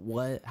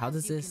 What, how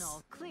does As you this? can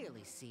all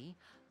clearly see,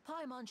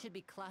 Paimon should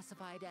be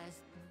classified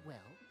as, well,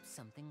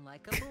 something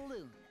like a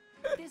balloon.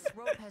 This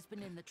rope has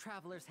been in the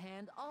traveler's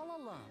hand all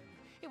along.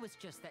 It was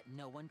just that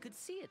no one could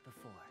see it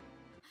before.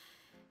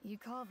 You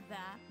call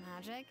that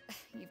magic?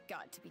 You've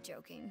got to be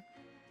joking.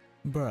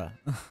 Bruh.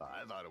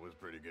 I thought it was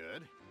pretty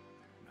good.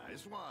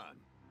 Nice one.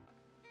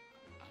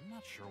 I'm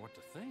not sure what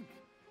to think.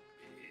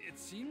 It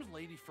seems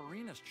Lady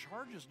Farina's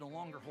charges no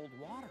longer hold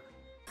water.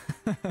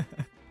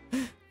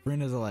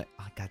 Farina's all like,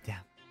 oh,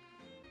 goddamn.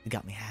 You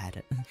got me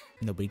had.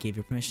 Nobody gave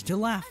you permission to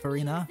laugh,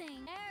 Farina.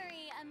 Amusing,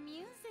 very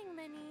amusing,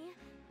 Linny.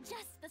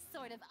 Just the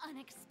sort of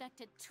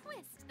unexpected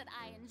twist that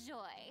I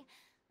enjoy.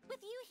 With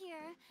you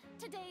here,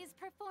 today's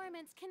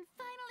performance can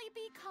finally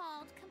be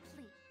called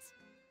complete.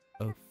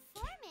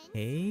 Performance?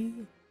 Okay.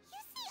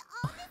 You see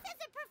all this as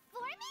a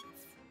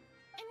performance?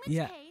 In which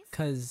Yeah, case,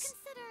 'cause,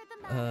 consider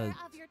the matter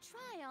of your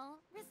trial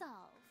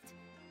resolved.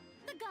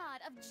 The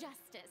god of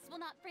justice will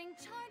not bring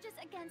charges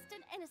against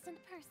an innocent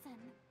person.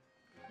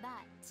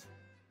 But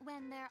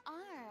when there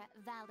are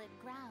valid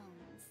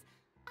grounds,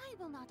 I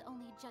will not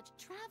only judge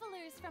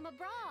travelers from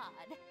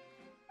abroad,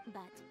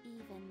 but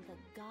even the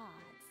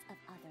gods of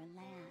other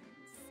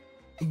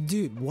lands.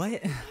 Dude,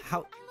 what? How?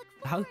 I look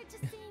How? forward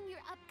to seeing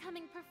your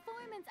upcoming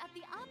performance at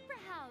the Opera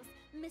House,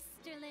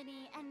 Mr.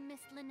 Linny and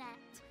Miss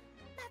Lynette.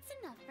 That's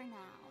enough for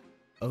now.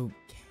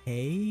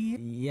 Okay.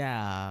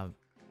 Yeah.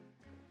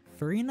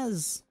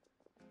 Farina's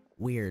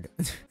weird.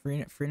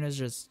 Farina's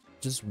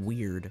just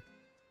weird.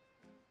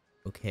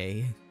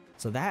 Okay.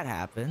 So that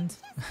happened.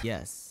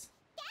 Yes.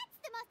 That's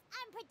the most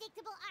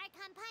unpredictable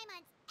Archon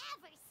Paimon's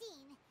ever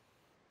seen.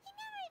 He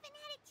never even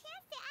had a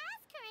chance to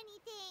ask her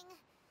anything.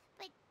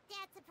 But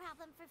that's a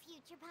problem for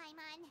future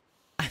Paimon.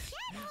 That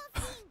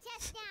whole scene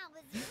just now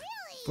was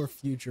really... For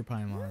future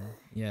Paimon.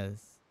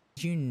 Yes.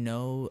 Did you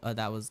know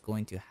that was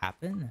going to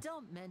happen?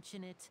 Don't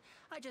mention it.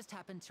 I just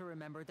happened to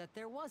remember that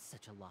there was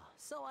such a law,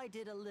 so I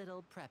did a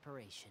little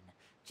preparation,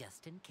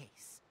 just in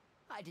case.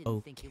 I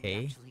didn't think it would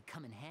Okay. actually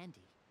come in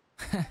handy.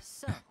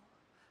 So,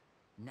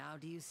 now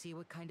do you see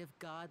what kind of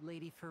god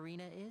Lady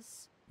Farina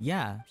is?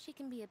 Yeah. She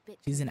can be a bit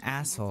She's an confusing at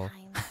asshole.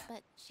 times,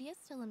 but she is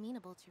still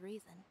amenable to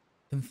reason.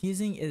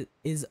 Confusing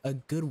is a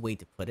good way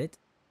to put it.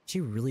 Is she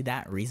really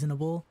that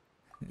reasonable?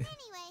 Anyway,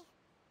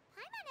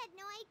 Paimon had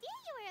no idea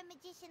you were a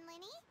magician,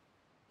 Linny.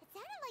 It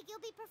sounded like you'll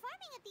be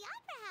performing at the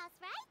Opera House,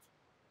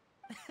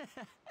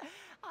 right?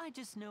 I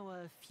just know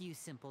a few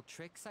simple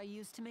tricks I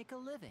use to make a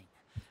living.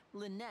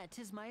 Lynette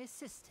is my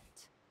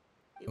assistant.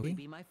 It Okay. would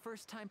be my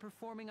first time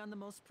performing on the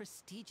most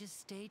prestigious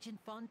stage in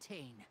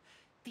Fontaine,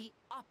 the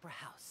Opera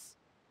House.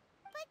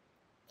 But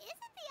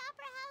isn't the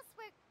Opera House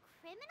where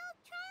criminal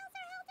trials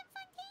are held in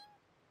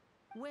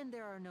Fontaine? When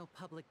there are no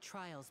public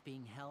trials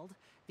being held,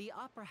 the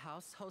Opera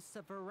House hosts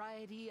a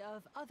variety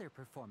of other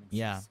performances.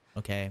 Yeah.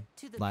 Okay.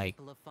 To the Like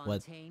people of what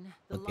Fontaine,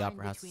 what the line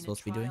Opera House is between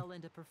supposed to a be doing? trial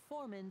and a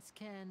performance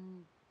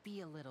can be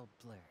a little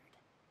blurred.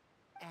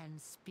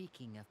 And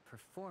speaking of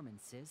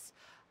performances,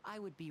 I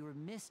would be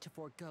remiss to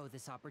forego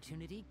this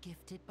opportunity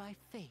gifted by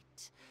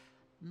fate.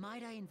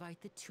 Might I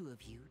invite the two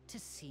of you to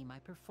see my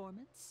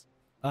performance?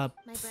 My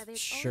brother's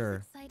Sure.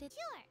 always excited.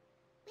 Sure.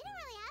 We don't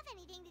really have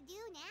anything to do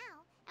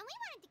now, and we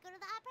wanted to go to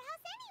the Opera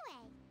House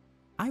anyway.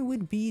 I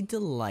would be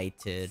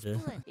delighted.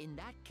 Splendid. In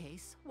that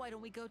case, why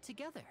don't we go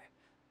together?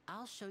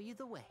 I'll show you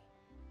the way.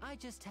 I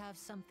just have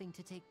something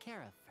to take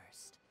care of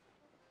first.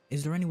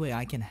 Is there any way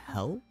I can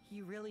help?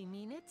 You really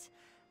mean it?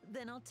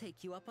 Then I'll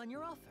take you up on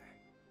your offer.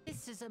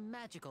 This is a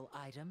magical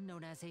item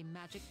known as a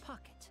magic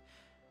pocket.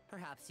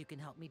 Perhaps you can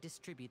help me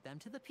distribute them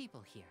to the people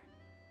here.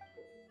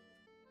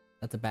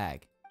 That's a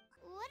bag.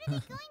 What are we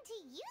going to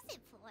use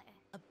it for?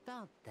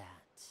 About that...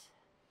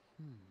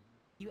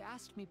 You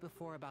asked me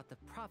before about the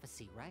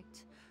prophecy,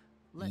 right?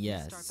 Let me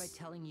start by Yes.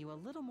 telling you a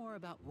little more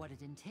about what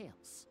it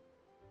entails.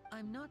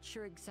 I'm not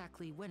sure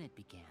exactly when it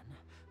began,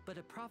 but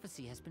a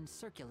prophecy has been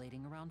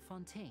circulating around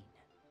Fontaine.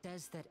 It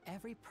says that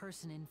every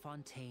person in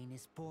Fontaine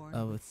is born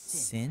Oh, with with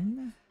sin.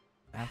 sin?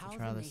 How After the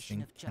trial, this nation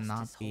thing of cannot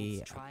justice be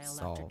holds trial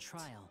after absolved.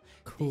 trial,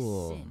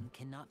 Cool. this sin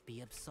cannot be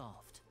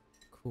absolved.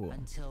 Cool.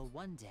 Until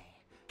one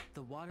day,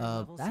 the water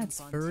levels in That's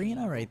Fontaine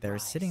Farina will right there,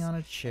 sitting rise, on a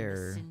and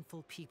chair. the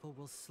sinful people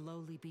will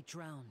slowly be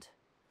drowned.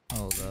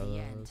 Hold In the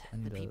up, end,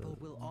 and, the people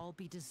will all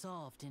be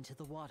dissolved into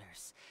the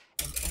waters,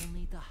 and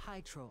only the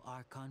Hydro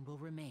Archon will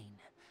remain,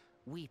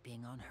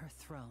 weeping on her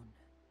throne.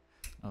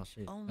 Oh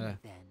shit. Only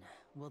then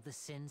will the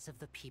sins of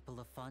the people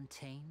of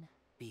Fontaine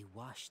be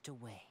washed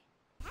away.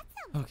 That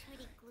sounds Okay.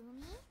 pretty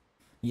gloomy.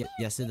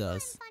 Yes, it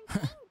does.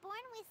 Fontaine born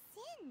with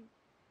sin.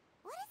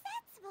 What is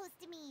that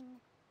supposed to mean?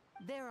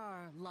 There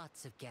are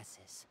lots of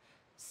guesses.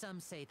 Some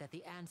say that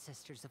the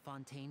ancestors of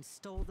Fontaine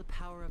stole the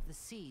power of the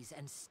seas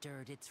and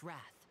stirred its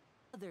wrath.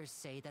 Others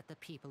say that the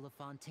people of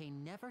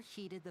Fontaine never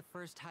heeded the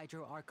first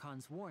Hydro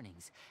Archon's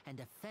warnings and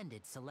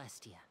offended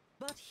Celestia.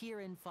 But here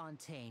in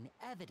Fontaine,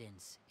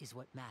 evidence is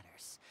what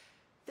matters.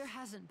 There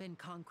hasn't been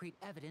concrete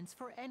evidence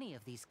for any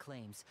of these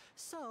claims,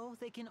 so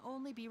they can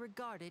only be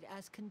regarded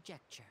as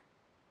conjecture.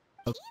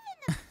 Oh. Even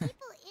the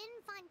people in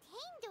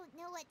Fontaine don't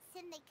know what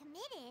sin they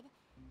committed.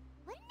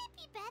 Wouldn't it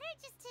be better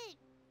just to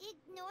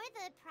ignore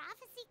the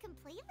prophecy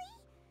completely?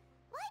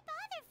 Why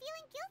bother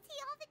feeling guilty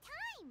all the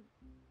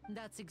time?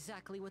 That's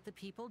exactly what the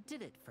people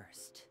did at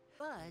first.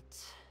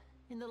 But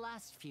in the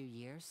last few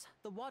years,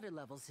 the water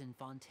levels in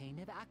Fontaine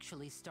have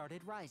actually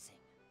started rising.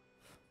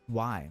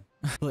 Why?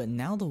 But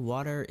now the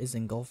water is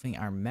engulfing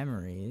our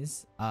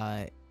memories.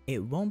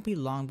 It won't be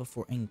long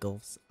before it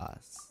engulfs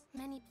us.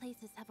 Many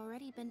places have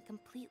already been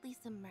completely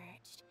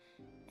submerged,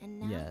 and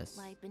now Yes.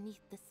 lie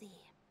beneath the sea.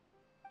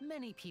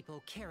 Many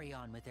people carry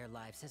on with their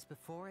lives as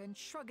before and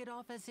shrug it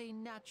off as a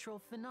natural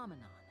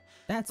phenomenon.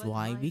 That's But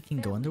why my we can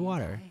go family and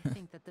underwater. I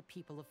think that the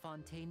people of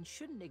Fontaine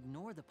shouldn't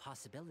ignore the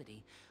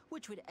possibility,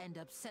 which would end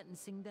up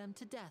sentencing them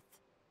to death.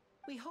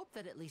 We hope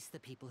that at least the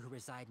people who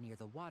reside near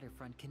the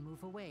waterfront can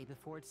move away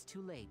before it's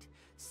too late.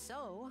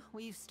 So,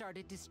 we've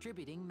started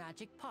distributing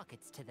magic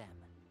pockets to them.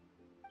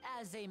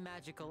 As a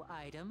magical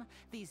item,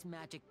 these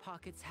magic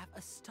pockets have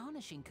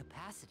astonishing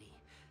capacity.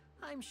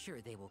 I'm sure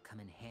they will come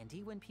in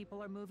handy when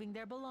people are moving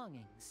their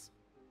belongings.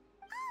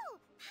 Oh,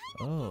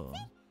 Oh.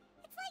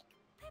 it's like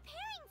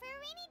preparing for a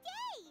rainy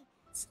day.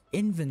 It's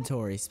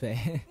inventory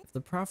space. If the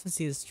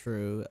prophecy is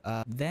true,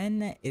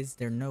 then is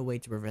there no way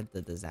to prevent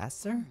the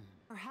disaster?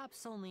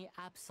 Perhaps only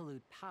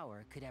absolute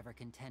power could ever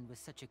contend with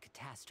such a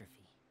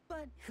catastrophe.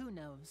 But who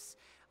knows?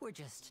 We're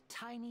just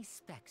tiny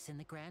specks in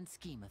the grand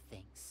scheme of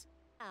things.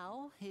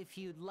 Now, if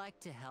you'd like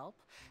to help,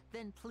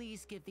 then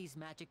please give these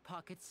magic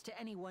pockets to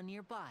anyone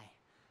nearby.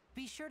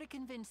 Be sure to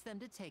convince them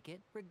to take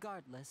it,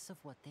 regardless of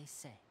what they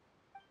say.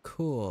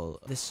 Cool.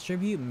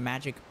 Distribute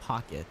magic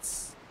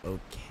pockets.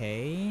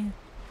 Okay.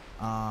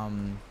 So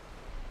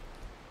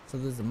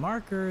there's the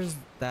markers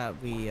that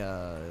we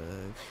oh,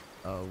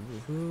 so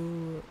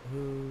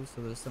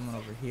there's someone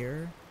over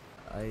here.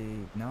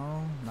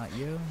 No, not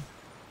you.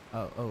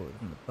 Oh,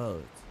 on the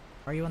boat.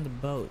 Are you on the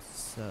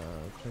boats,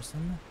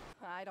 person?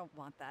 I don't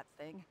want that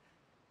thing.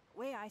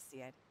 Way I see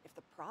it, if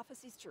the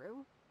prophecy's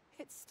true,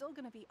 it's still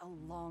gonna be a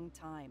long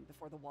time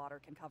before the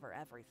water can cover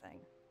everything.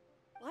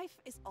 Life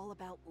is all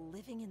about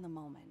living in the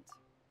moment.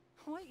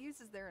 What use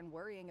is there in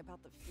worrying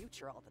about the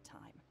future all the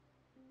time?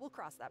 We'll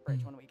cross that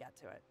bridge when we get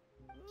to it.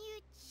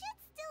 You should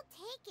still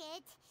take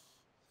it.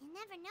 You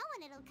never know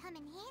when it'll come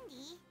in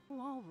handy.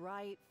 All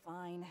right,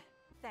 fine.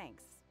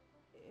 Thanks.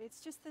 It's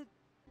just that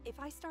if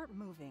I start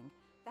moving,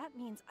 that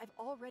means I've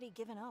already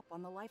given up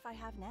on the life I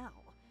have now.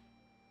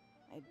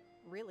 I'd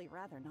really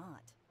rather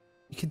not.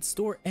 You can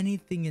store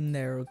anything in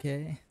there,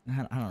 okay?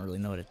 I don't really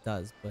know what it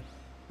does, but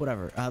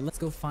whatever. Let's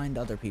go find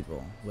other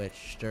people.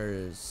 Which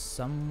there's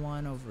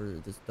someone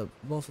over.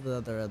 Both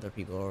of the other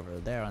people are over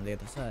there on the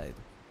other side.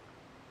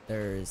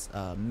 There's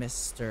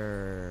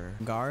Mr.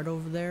 Guard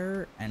over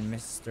there and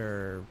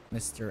Mr.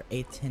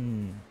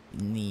 Aitini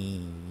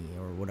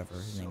or whatever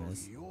his name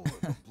is. So you're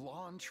the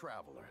blonde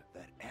traveler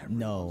that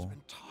everyone's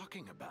been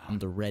talking about. I'm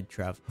the red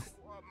traveler.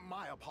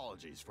 My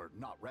apologies for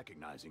not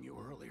recognizing you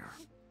earlier.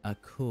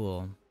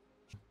 Cool.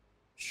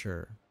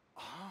 Sure.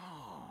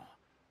 Oh,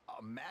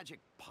 a magic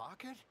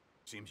pocket?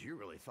 Seems you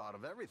really thought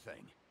of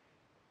everything.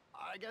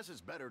 I guess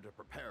it's better to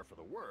prepare for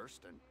the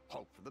worst and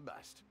hope for the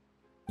best.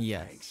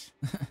 Yes. Thanks.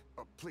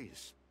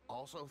 Please,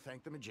 also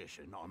thank the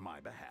magician on my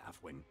behalf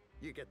when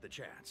you get the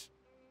chance.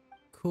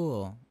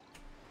 Cool.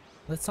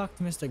 Let's talk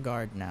to Mr.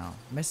 Guard now.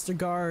 Mr.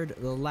 Guard,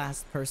 the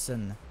last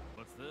person.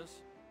 What's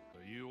this? So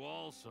you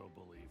also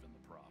believe in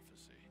the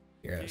prophecy?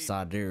 Yes,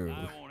 I do.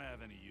 I won't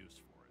have any use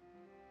for it.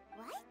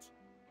 What?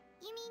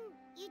 You mean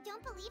you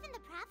don't believe in the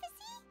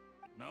prophecy?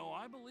 No,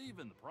 I believe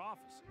in the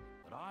prophecy,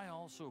 but I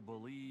also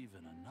believe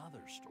in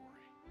another story.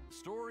 The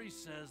story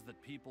says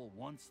that people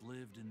once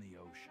lived in the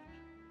ocean.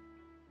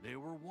 They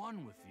were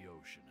one with the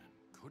ocean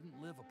and couldn't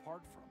live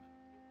apart from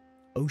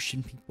it.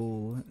 Ocean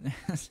people.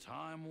 As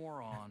time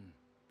wore on,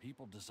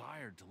 people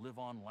desired to live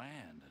on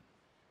land and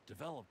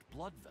developed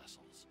blood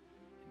vessels.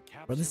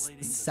 Bro, this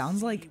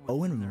sounds like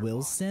Owen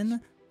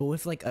Wilson, but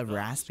with like a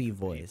raspy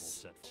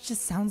voice. It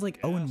just sounds like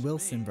Owen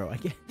Wilson, bro. I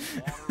get.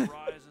 Water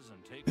rises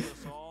and takes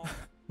us all.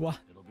 What,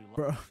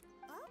 bro? Oh,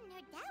 I've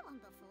heard that one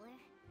before.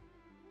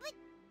 But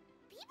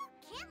people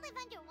can't live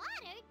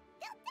underwater.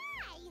 They'll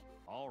die.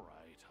 All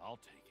right, I'll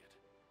take it.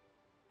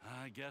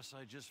 I guess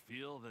I just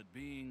feel that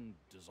being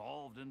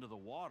dissolved into the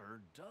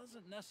water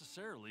doesn't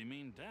necessarily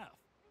mean death.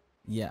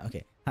 Yeah,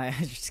 okay. I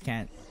just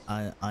can't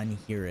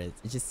unhear it.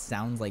 It just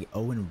sounds like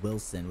Owen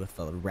Wilson with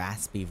a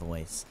raspy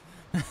voice.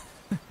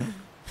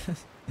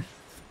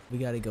 We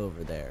gotta go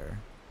over there.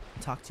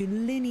 Talk to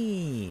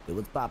Linny.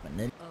 What's poppin',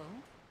 Linny? Oh,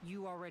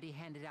 you already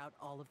handed out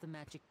all of the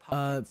magic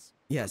pockets?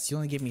 Yes, you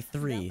only gave me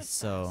 3, That was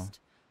so... fast.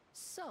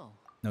 So,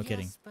 No yes,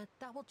 kidding. But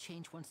that will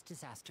change once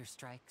disaster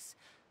strikes.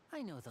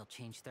 I know they'll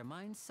change their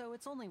minds, so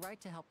it's only right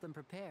to help them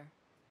prepare.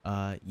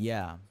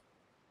 Yeah.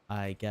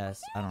 I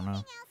guess. I don't know.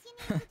 Anything else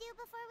you need to do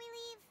before we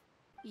leave?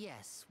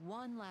 Yes,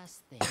 one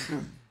last thing.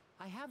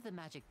 I have the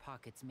magic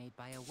pockets made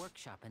by a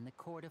workshop in the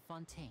court of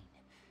Fontaine.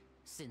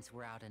 Since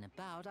we're out and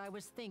about, I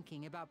was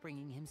thinking about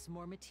bringing him some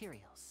more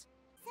materials.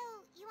 So,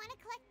 you want to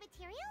collect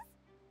materials?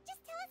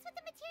 Just tell us what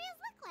the materials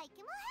look like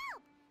and we'll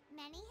help.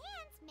 Many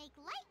hands make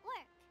light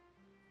work.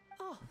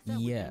 Oh, that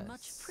would Yes. be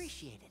much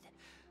appreciated.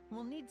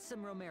 We'll need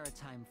some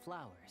Romaritime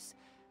flowers.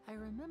 I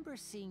remember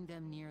seeing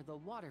them near the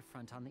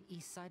waterfront on the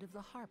east side of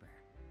the harbor.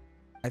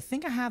 I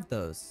think I have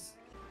those.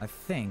 I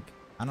think.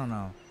 I don't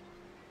know.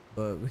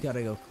 But we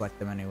gotta go collect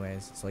them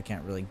anyways, so I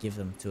can't really give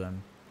them to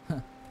him.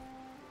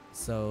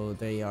 So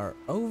they are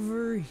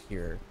over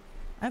here.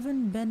 I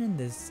haven't been in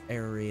this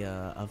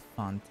area of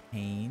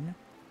Fontaine.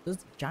 There's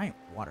a giant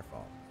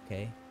waterfall,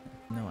 okay?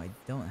 No, I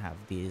don't have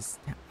these.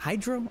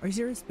 Hydro? Are you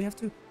serious? We have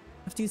to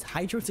use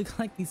Hydro to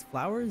collect these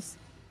flowers?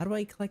 How do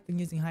I collect them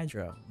using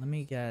Hydro? Let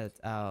me get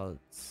out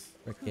Who's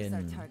our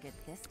frickin' target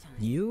this time?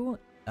 you?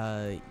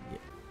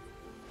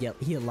 Yeah,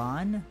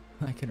 Yelan?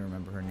 I couldn't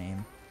remember her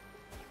name.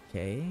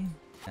 Okay,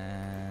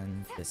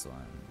 and this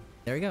one.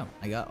 There we go.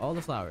 I got all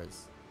the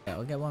flowers. Yeah,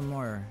 I'll get one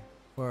more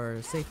for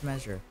safe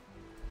measure.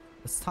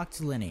 Let's talk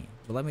to Linny.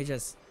 But let me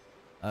just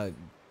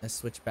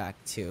switch back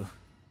to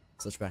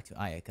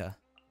Ayaka.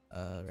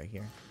 Right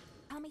here.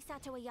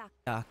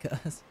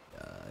 Ayaka.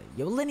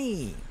 Yo,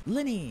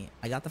 Linny,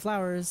 I got the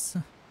flowers.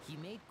 You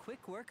made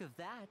quick work of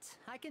that.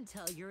 I can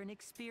tell you're an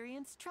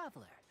experienced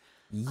traveler.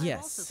 I've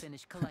Yes. also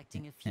finished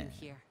collecting a few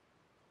here.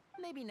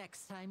 Maybe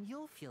next time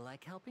you'll feel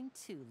like helping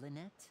too,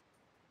 Lynette.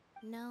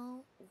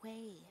 No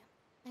way.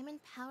 I'm in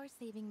power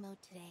saving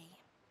mode today.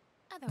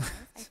 Otherwise,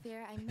 I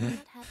fear I may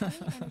not have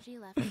any energy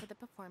left for the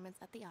performance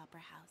at the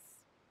Opera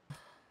House.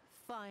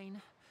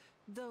 Fine.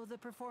 Though the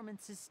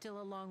performance is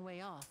still a long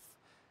way off.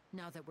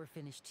 Now that we're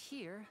finished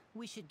here,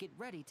 we should get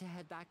ready to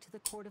head back to the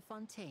court of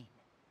Fontaine.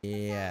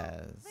 Yes.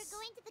 So, we're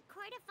going to the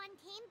court of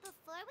Fontaine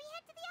before we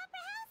head to the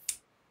opera house?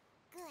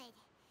 Good.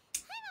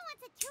 Paimon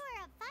wants a tour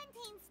of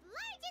Fontaine's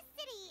largest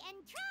city and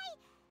try...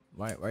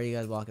 Why are you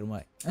guys walking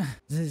away?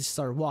 Just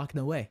start walking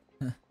away.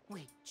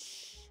 Wait,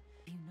 shh.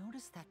 You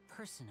notice that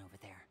person over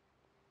there?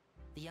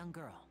 The young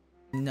girl.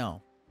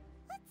 No.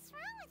 What's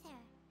wrong with her?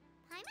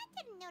 Paimon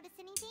didn't notice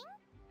anything.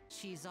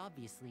 She's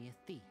obviously a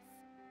thief.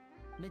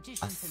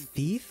 Magicians and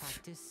thief? thieves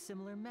practice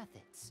similar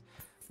methods.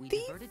 We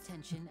Thief? divert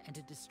attention, and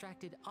a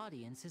distracted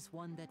audience is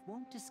one that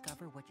won't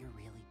discover what you're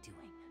really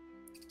doing.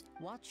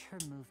 Watch her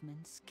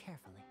movements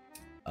carefully.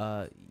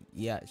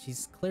 Yeah,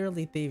 she's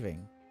clearly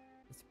thieving.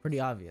 It's pretty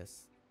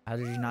obvious. How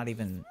did you not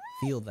even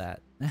feel that?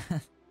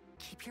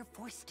 Keep your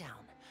voice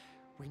down.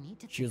 We need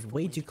to. She was think of a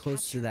way way too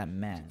close catch to her. that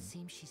man. It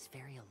seems she's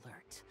very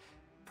alert.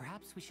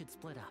 Perhaps we should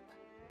split up.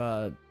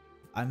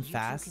 I'm You two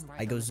fast. can ride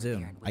I go over there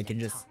zoom. and I wait can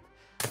at just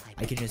top.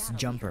 I can bet just that'll be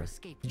jump her her.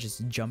 escape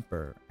Just jump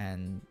her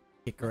and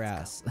kick her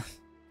Let's ass.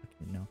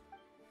 No.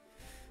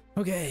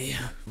 Okay,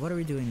 what are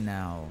we doing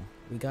now?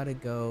 We gotta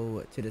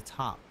go to the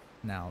top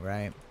now,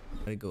 right?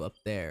 Gotta go up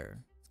there.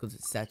 Let's go to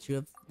the statue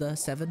of the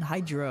 7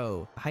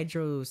 Hydro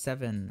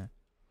 7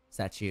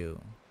 statue.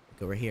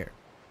 Go over here.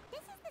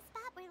 This is the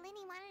spot where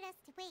Linny wanted us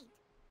to wait.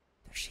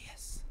 There she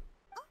is.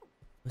 Oh,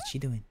 What's she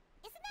doing?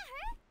 isn't that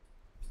her?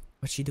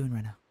 What's she doing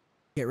right now?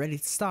 Get ready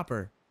to stop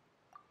her.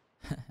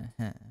 Oh no. Did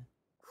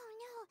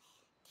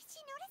she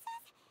notice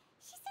us?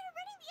 She started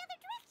running the other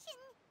direction.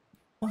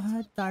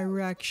 What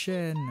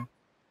direction?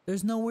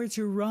 There's nowhere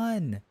to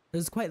run.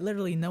 There's quite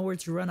literally nowhere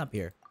to run up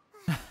here.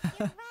 You're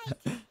right.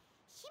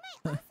 She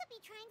might also be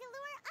trying to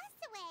lure us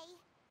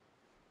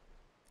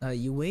away.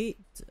 You wait,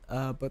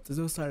 but there's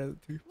no sign of the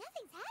thief.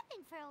 Nothing's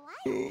happened for a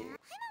while now.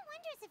 Paimon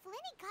wonders if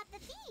Linny caught the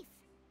thief.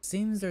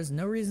 Seems there's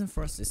no reason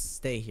for us to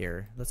stay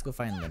here. Let's go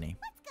find Linny.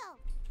 Let's go.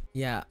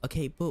 Yeah,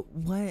 okay, but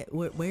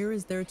where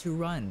is there to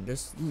run?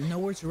 There's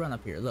nowhere to run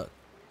up here. Look,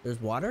 there's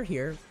water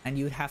here, and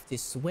you would have to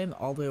swim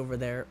all the way over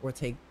there or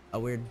take a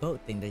weird boat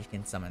thing that you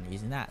can summon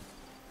using that.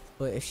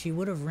 But if she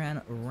would have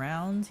ran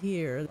around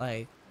here,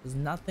 like, there's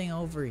nothing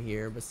over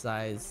here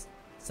besides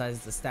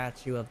the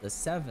statue of the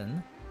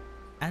 7.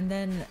 And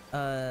then,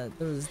 there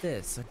was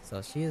this.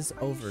 So she is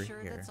Are you over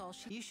sure here. that's all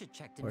you should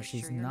check to Or make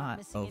she's sure you're not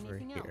missing over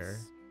anything here.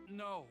 else.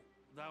 No,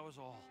 that was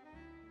all.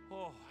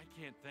 Oh, I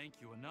can't thank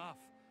you enough.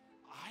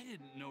 I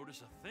didn't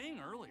notice a thing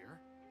earlier.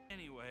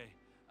 Anyway,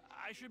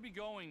 I should be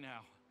going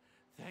now.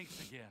 Thanks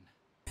again.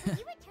 Were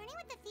you returning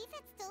what the thief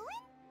had stolen?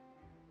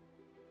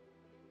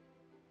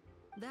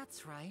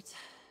 That's right.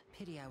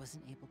 Pity I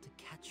wasn't able to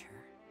catch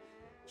her.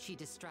 She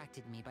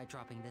distracted me by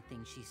dropping the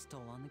thing she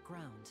stole on the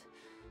ground.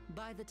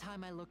 By the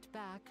time I looked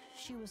back,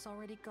 she was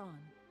already gone.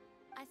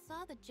 I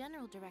saw the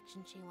general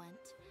direction she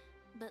went,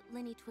 but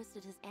Linny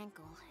twisted his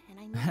ankle, and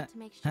I needed to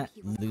make sure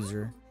he was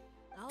Loser.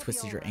 I'll be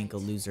Twisted your all ankle,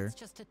 right. loser. It's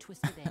just a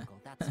twisted ankle,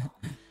 that's all.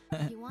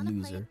 If you want to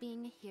play Loser. at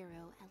being a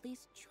hero, at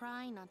least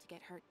try not to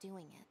get hurt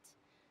doing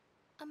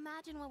it.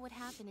 Imagine what would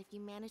happen if you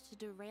managed to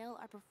derail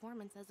our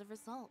performance as a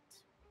result.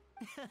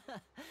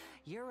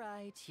 You're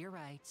right, you're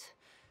right.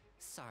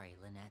 Sorry,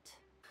 Lynette.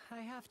 I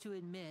have to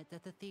admit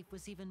that the thief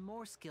was even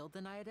more skilled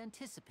than I had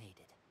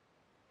anticipated.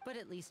 But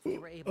at least we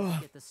were able to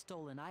get the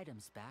stolen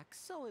items back,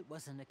 so it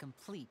wasn't a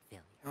complete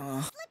failure.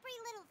 Slippery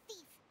little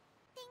thief.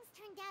 Things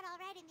turned out all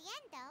right in the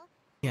end, though.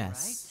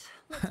 Yes.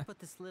 Right, let's put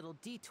this little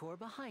detour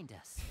behind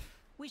us.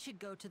 We should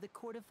go to the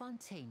court of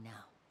Fontaine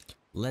now.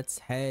 Let's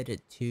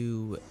head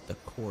to the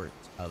court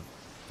of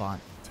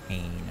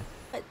Fontaine.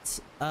 But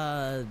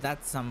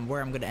that's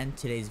where I'm gonna end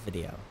today's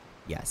video.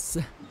 Yes.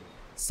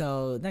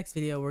 So next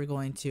video we're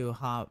going to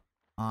hop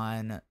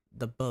on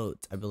the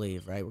boat, I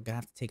believe, right? We're gonna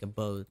have to take a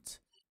boat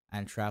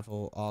and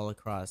travel all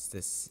across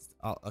this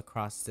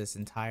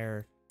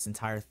entire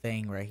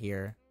thing right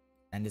here.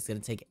 And it's gonna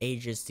take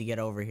ages to get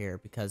over here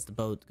because the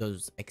boat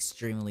goes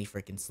extremely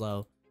freaking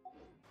slow.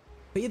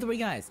 But either way,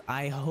 guys,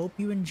 I hope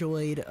you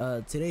enjoyed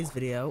today's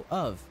video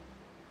of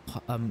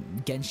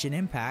Genshin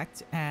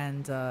Impact,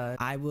 and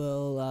I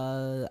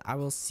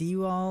will see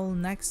you all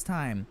next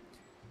time.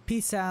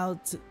 Peace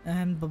out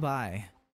and bye bye.